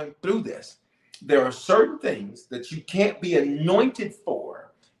even going through this? There are certain things that you can't be anointed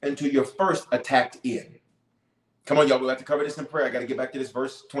for until you're first attacked in. Come on, y'all. We'll have to cover this in prayer. I got to get back to this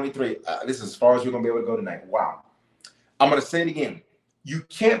verse 23. This is as far as we're going to be able to go tonight. Wow. I'm going to say it again. You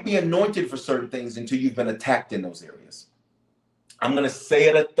can't be anointed for certain things until you've been attacked in those areas. I'm going to say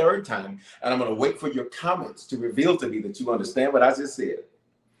it a third time, and I'm going to wait for your comments to reveal to me that you understand what I just said.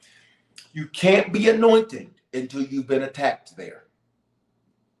 You can't be anointed until you've been attacked there.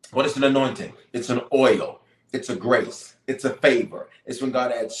 What is an anointing? It's an oil. It's a grace. It's a favor. It's when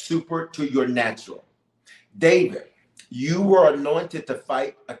God adds super to your natural. David, you were anointed to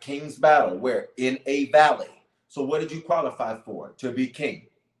fight a king's battle. Where? In a valley. So what did you qualify for? To be king.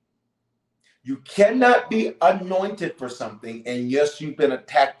 You cannot be anointed for something unless you've been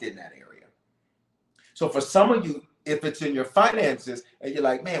attacked in that area. So for some of you, if it's in your finances and you're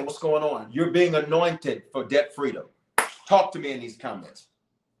like, man, what's going on? You're being anointed for debt freedom. Talk to me in these comments.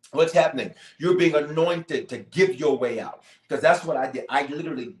 What's happening? You're being anointed to give your way out, because that's what I did. I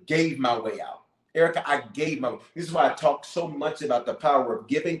literally gave my way out. Erica, I gave my. This is why I talk so much about the power of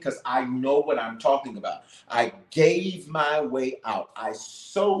giving, because I know what I'm talking about. I gave my way out. I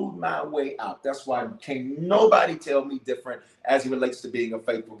sold my way out. That's why can't nobody tell me different as it relates to being a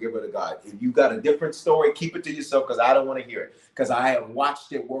faithful giver to God. If you got a different story, keep it to yourself, because I don't want to hear it, because I have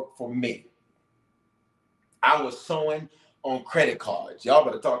watched it work for me. I was sowing on credit cards. Y'all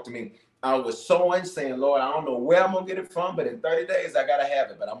better talk to me. I was sowing, saying, Lord, I don't know where I'm going to get it from, but in 30 days, I got to have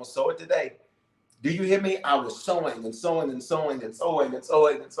it. But I'm going to sow it today. Do you hear me? I was sowing and sowing and sowing and sowing and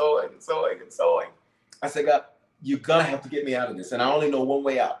sowing and sowing and sowing and sowing. I said, God, you're going to have to get me out of this. And I only know one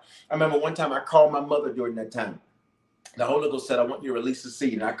way out. I remember one time I called my mother during that time. The Holy Ghost said, I want you to release the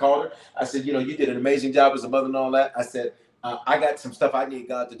seed. And I called her. I said, you know, you did an amazing job as a mother and all that. I said, I got some stuff I need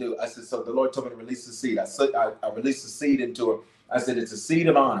God to do. I said, so the Lord told me to release the seed. I released the seed into her. I said, it's a seed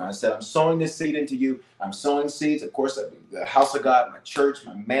of honor. I said, I'm sowing this seed into you. I'm sowing seeds. Of course, the house of God, my church,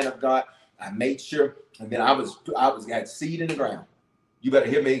 my man of God. I made sure. And then I had seed in the ground. You better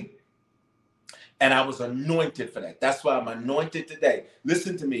hear me. And I was anointed for that. That's why I'm anointed today.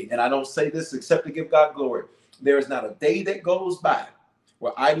 Listen to me. And I don't say this except to give God glory. There is not a day that goes by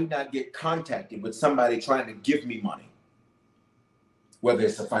where I do not get contacted with somebody trying to give me money. Whether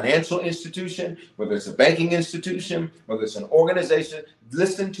it's a financial institution, whether it's a banking institution, whether it's an organization,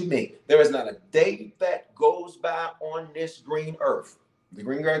 listen to me. There is not a day that goes by on this green earth. The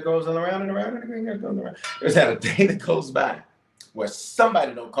green earth goes around and around, and the green earth goes around. There's not a day that goes by where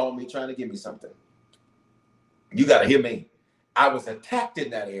somebody don't call me trying to give me something. You got to hear me. I was attacked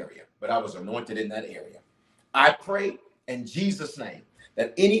in that area, but I was anointed in that area. I pray in Jesus' name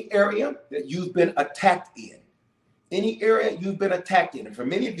that any area that you've been attacked in, any area you've been attacked in, and for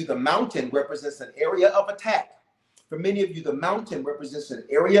many of you, the mountain represents an area of attack. For many of you, the mountain represents an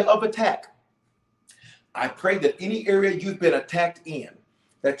area of attack. I pray that any area you've been attacked in,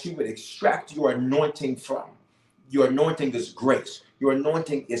 that you would extract your anointing from. Your anointing is grace. Your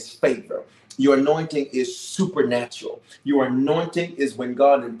anointing is favor. Your anointing is supernatural. Your anointing is when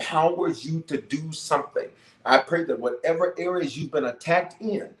God empowers you to do something. I pray that whatever areas you've been attacked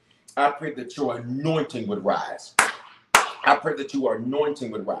in, I pray that your anointing would rise. I pray that your anointing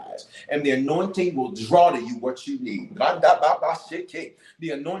would rise, and the anointing will draw to you what you need. The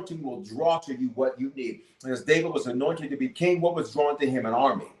anointing will draw to you what you need. As David was anointed to be king, what was drawn to him? An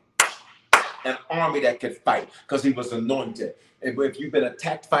army. An army that could fight, because he was anointed. And if you've been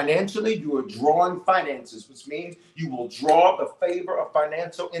attacked financially, you are drawing finances, which means you will draw the favor of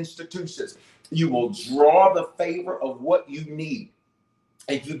financial institutions. You will draw the favor of what you need.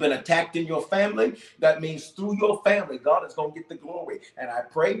 If you've been attacked in your family, that means through your family, God is going to get the glory. And I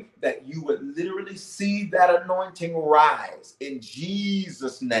pray that you would literally see that anointing rise in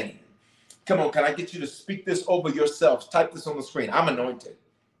Jesus' name. Come on, can I get you to speak this over yourselves? Type this on the screen. I'm anointed.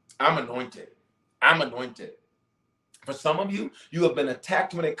 I'm anointed. I'm anointed. For some of you, you have been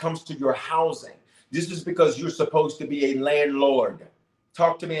attacked when it comes to your housing. This is because you're supposed to be a landlord.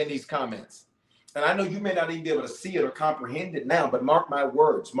 Talk to me in these comments. And I know you may not even be able to see it or comprehend it now, but mark my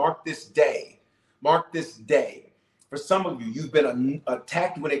words. Mark this day. Mark this day. For some of you, you've been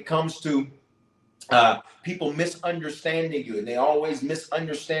attacked when it comes to people misunderstanding you, and they always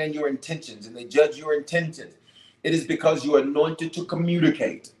misunderstand your intentions, and they judge your intentions. It is because you're anointed to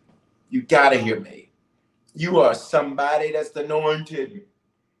communicate. You got to hear me. You are somebody that's anointed.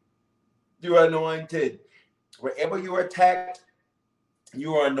 You're anointed. Wherever you're attacked,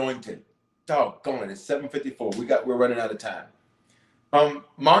 you are anointed. Doggone it, it's 7:54. We're running out of time.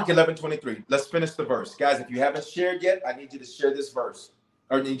 Mark 11:23. Let's finish the verse. Guys, if you haven't shared yet, I need you to share this verse.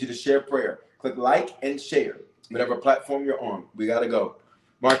 Or I need you to share prayer. Click like and share. Whatever platform you're on. We gotta go.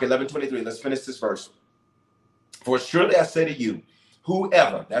 Mark 11:23. Let's finish this verse. For surely I say to you,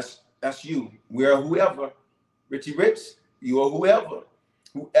 whoever, that's you. We are whoever. Richie Rich, you are whoever.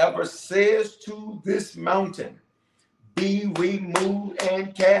 Whoever says to this mountain, be removed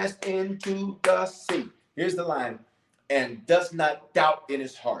and cast into the sea. Here's the line. And does not doubt in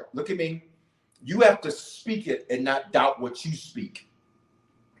his heart. Look at me. You have to speak it and not doubt what you speak.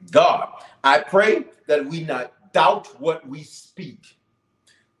 God, I pray that we not doubt what we speak.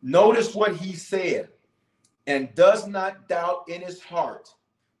 Notice what he said. And does not doubt in his heart,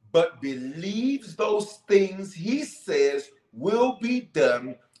 but believes those things he says will be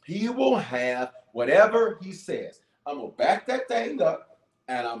done. He will have whatever he says. I'm going to back that thing up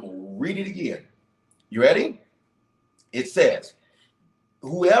and I'm going to read it again. You ready? It says,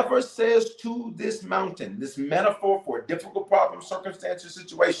 whoever says to this mountain, this metaphor for a difficult problem, circumstance, or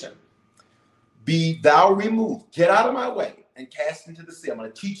situation, be thou removed, get out of my way, and cast into the sea. I'm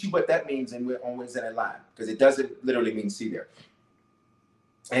going to teach you what that means on Wednesday Night Live, because it doesn't literally mean sea there.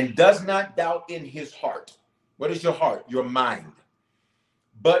 And does not doubt in his heart. What is your heart? Your mind.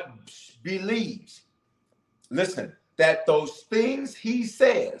 But believes, listen, that those things he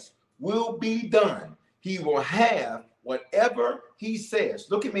says will be done. He will have whatever he says.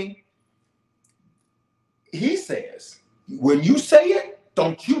 Look at me. He says, when you say it,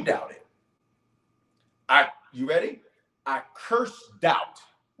 don't you doubt it. You ready? I curse doubt.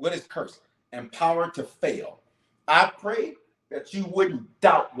 What is curse? Empowered to fail. I pray that you wouldn't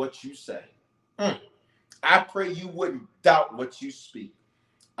doubt what you say. I pray you wouldn't doubt what you speak.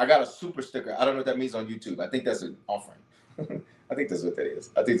 I got a super sticker. I don't know what that means on YouTube. I think that's an offering. I think that's what that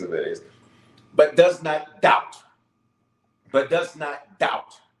is. I think that's what that is. But does not doubt. But does not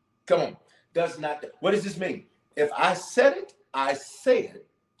doubt. Come on. Does not. What does this mean? If I said it, I said.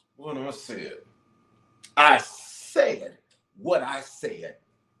 What am I saying? I said what I said.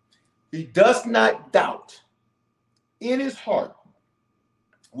 He does not doubt in his heart,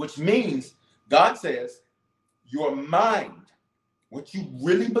 which means God says your mind, what you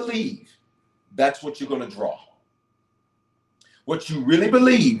really believe, that's what you're going to draw. What you really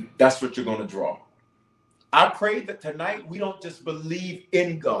believe, that's what you're going to draw. I pray that tonight we don't just believe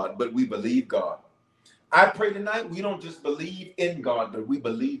in God, but we believe God. I pray tonight we don't just believe in God, but we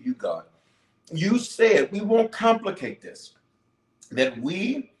believe you, God. You said we won't complicate this, that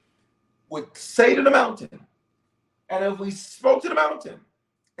we would say to the mountain, and if we spoke to the mountain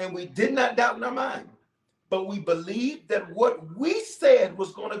and we did not doubt in our mind, but we believed that what we said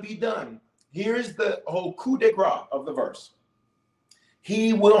was going to be done. Here's the whole coup de grace of the verse.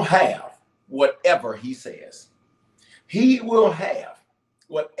 He will have whatever he says. He will have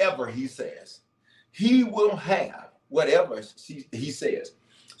whatever he says. He will have whatever he says.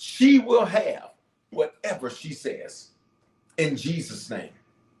 She will have whatever she says. In Jesus' name.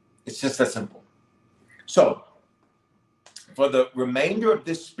 It's just that simple. So, for the remainder of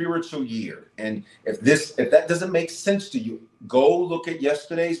this spiritual year, and if that doesn't make sense to you, go look at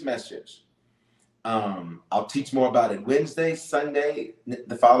yesterday's message. I'll teach more about it Wednesday, Sunday,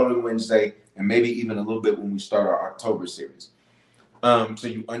 the following Wednesday, and maybe even a little bit when we start our October series. So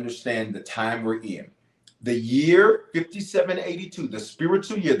you understand the time we're in. The year 5782, the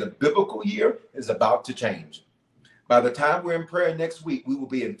spiritual year, the biblical year, is about to change. By the time we're in prayer next week, we will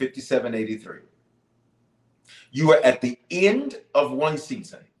be in 5783. You are at the end of one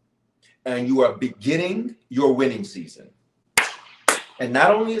season, and you are beginning your winning season. And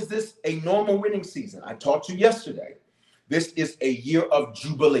not only is this a normal winning season, I taught you yesterday, this is a year of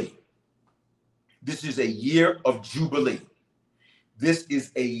jubilee. This is a year of jubilee. This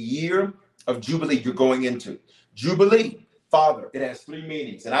is a year of jubilee you're going into. Jubilee, Father, it has three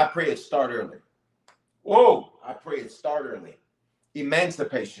meanings, and I pray it start early. Whoa, I pray it start early.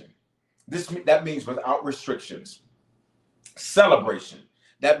 Emancipation. That means without restrictions. Celebration.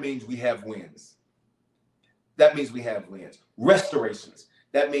 That means we have wins. That means we have wins. Restorations.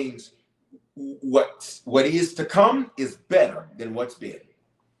 That means what is to come is better than what's been.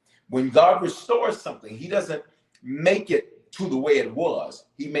 When God restores something, he doesn't make it to the way it was.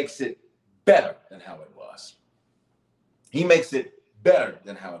 He makes it better than how it was. He makes it better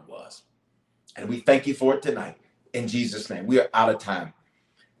than how it was. And we thank you for it tonight. In Jesus' name. We are out of time.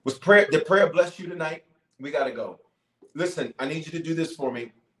 Did prayer bless you tonight? We got to go. Listen, I need you to do this for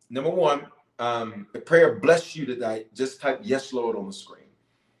me. Number one, the prayer bless you tonight. Just type yes, Lord on the screen.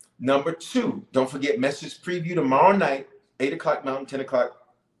 Number two, don't forget message preview tomorrow night, 8 o'clock Mountain, 10 o'clock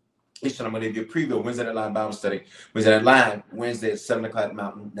Eastern. I'm going to give you a preview of Wednesday Night Live Bible Study. Wednesday Night Live, Wednesday at 7 o'clock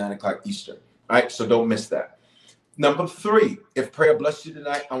Mountain, 9 o'clock Eastern. All right, so don't miss that. Number three, if prayer blessed you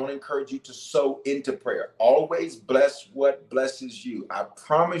tonight, I want to encourage you to sow into prayer. Always bless what blesses you. I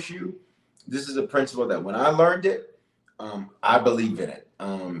promise you, this is a principle that when I learned it, I believe in it.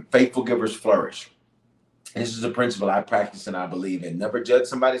 Faithful givers flourish. And this is a principle I practice and I believe in. Never judge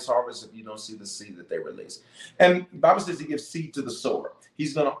somebody's harvest if you don't see the seed that they release. And the Bible says he gives seed to the sower.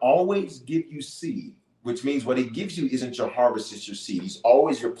 He's going to always give you seed, which means what he gives you isn't your harvest, it's your seed. He's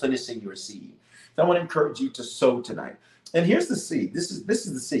always replenishing your seed. So I want to encourage you to sow tonight. And here's the seed. This is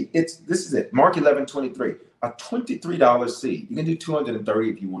the seed. This is it. Mark 11:23. A $23 seed. You can do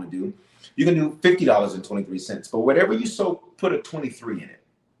 $230 if you want to do. You can do $50.23. But whatever you sow, put a 23 in it.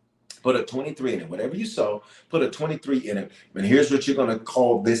 Put a 23 in it. Whatever you sow, put a 23 in it. And here's what you're going to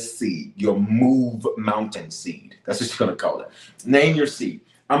call this seed. Your Move Mountain seed. That's what you're going to call it. Name your seed.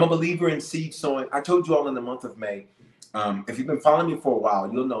 I'm a believer in seed sowing. I told you all in the month of May. If you've been following me for a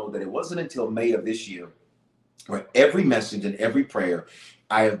while, you'll know that it wasn't until May of this year where every message and every prayer,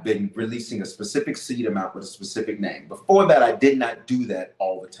 I have been releasing a specific seed amount with a specific name. Before that, I did not do that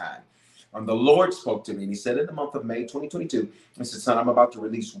all the time. The Lord spoke to me, and he said in the month of May 2022, he said, son, I'm about to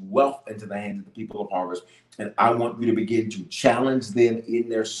release wealth into the hands of the people of Harvest, and I want you to begin to challenge them in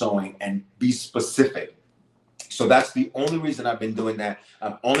their sowing and be specific. So that's the only reason I've been doing that.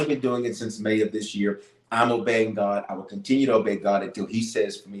 I've only been doing it since May of this year. I'm obeying God. I will continue to obey God until he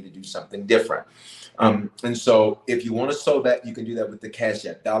says for me to do something different. And so if you want to sow that, you can do that with the Cash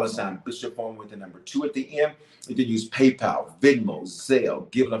App, $ Bishop Foreman with the number 2 at the end. You can use PayPal, Venmo, Zelle,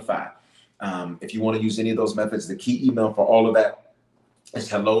 Givelify. If you want to use any of those methods, the key email for all of that is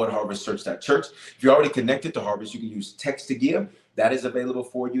hello@harvestchurch.church. If you're already connected to Harvest, you can use text to give. That is available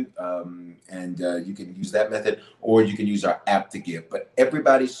for you. And you can use that method, or you can use our app to give. But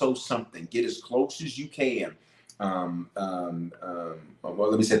everybody sow something. Get as close as you can. Well,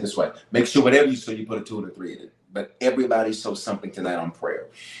 let me say it this way. Make sure whatever you sow, you put a 2 and a 3 in it. But everybody sow something tonight on prayer.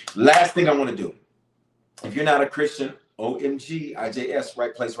 Last thing I want to do. If you're not a Christian, OMG, IJS,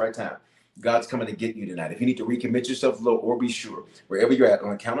 right place, right time. God's coming to get you tonight. If you need to recommit yourself to the Lord, or be sure, wherever you're at, on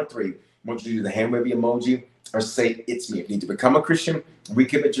the count of 3, I want you to do the hand wavy emoji or say, it's me. If you need to become a Christian,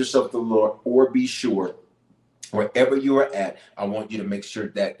 recommit yourself to the Lord, or be sure, wherever you are at, I want you to make sure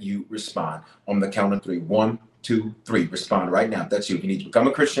that you respond on the count of 3. 1, 2, 3. Respond right now. That's you. If you need to become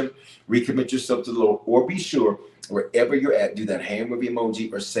a Christian, recommit yourself to the Lord, or be sure, wherever you're at, do that hand wavy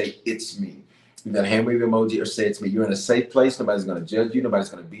emoji or say, it's me. Do that hand wave emoji or say it's me. You're in a safe place. Nobody's going to judge you. Nobody's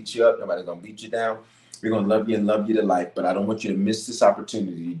going to beat you up. Nobody's going to beat you down. We're going to love you and love you to life. But I don't want you to miss this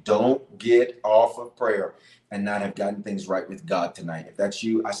opportunity. Don't get off of prayer and not have gotten things right with God tonight. If that's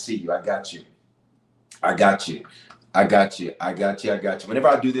you, I see you. I got you. I got you. I got you. I got you. I got you. Whenever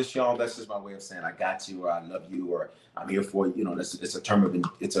I do this, y'all, that's just my way of saying I got you, or I love you, or I'm here for you. You know, it's a term of,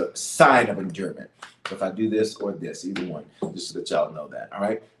 it's a sign of endearment. So if I do this or this, either one, just so that y'all know that. All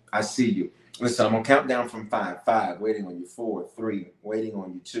right. I see you. Listen, I'm going to count down from 5. 5, waiting on you. 4, 3, waiting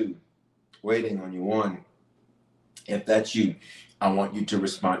on you. 2, waiting on you. 1. If that's you, I want you to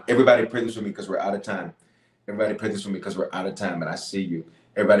respond. Everybody pray this with me because we're out of time. Everybody pray this with me because we're out of time, and I see you.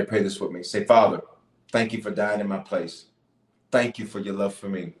 Everybody pray this with me. Say, Father, thank you for dying in my place. Thank you for your love for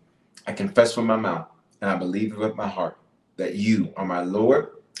me. I confess with my mouth, and I believe with my heart that you are my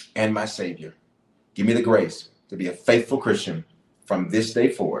Lord and my Savior. Give me the grace to be a faithful Christian from this day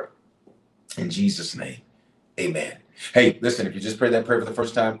forward. In Jesus' name, amen. Hey, listen, if you just prayed that prayer for the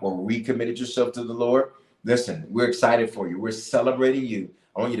first time or recommitted yourself to the Lord, listen, we're excited for you. We're celebrating you.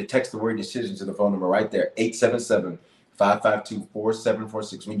 I want you to text the word decision to the phone number right there,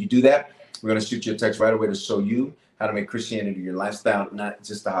 877-552-4746. When you do that, we're going to shoot you a text right away to show you how to make Christianity your lifestyle, not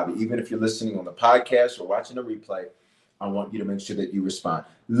just a hobby. Even if you're listening on the podcast or watching the replay, I want you to make sure that you respond.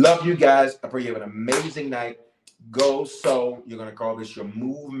 Love you guys. I pray you have an amazing night. Go sow. You're going to call this your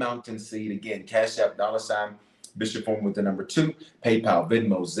Move Mountain Seed. Again, Cash App, $ Bishop Foreman with the number 2, PayPal,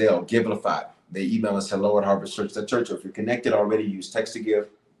 Venmo, Zelle, Givelify. They email us hello@harvestchurch.church. Or if you're connected already, use text to give,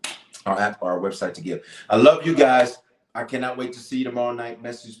 our app, or our website to give. I love you guys. I cannot wait to see you tomorrow night.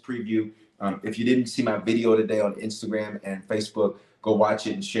 Message preview. If you didn't see my video today on Instagram and Facebook, go watch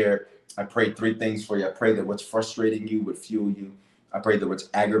it and share it. I pray 3 things for you. I pray that what's frustrating you would fuel you. I pray that what's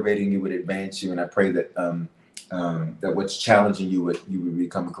aggravating you would advance you. And I pray that that what's challenging you would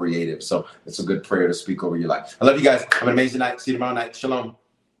become creative. So it's a good prayer to speak over your life. I love you guys. Have an amazing night. See you tomorrow night. Shalom.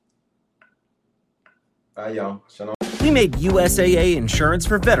 Bye, y'all. Shalom. We made USAA insurance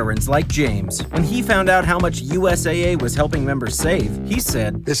for veterans like James. When he found out how much USAA was helping members save, he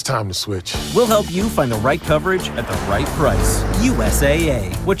said, it's time to switch. We'll help you find the right coverage at the right price.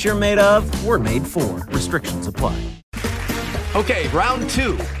 USAA. What you're made of, we're made for. Restrictions apply. Okay, round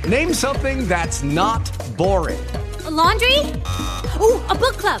 2. Name something that's not boring. A laundry? Ooh, a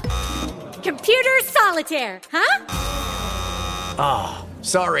book club. Computer solitaire, huh? Ah,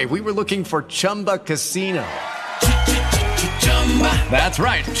 sorry, we were looking for Chumba Casino. That's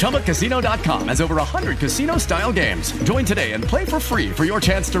right, ChumbaCasino.com has over 100 casino-style games. Join today and play for free for your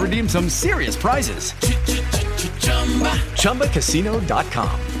chance to redeem some serious prizes.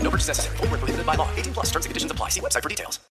 ChumbaCasino.com. No purchase necessary. Void where prohibited by law. 18+ terms and conditions apply. See website for details.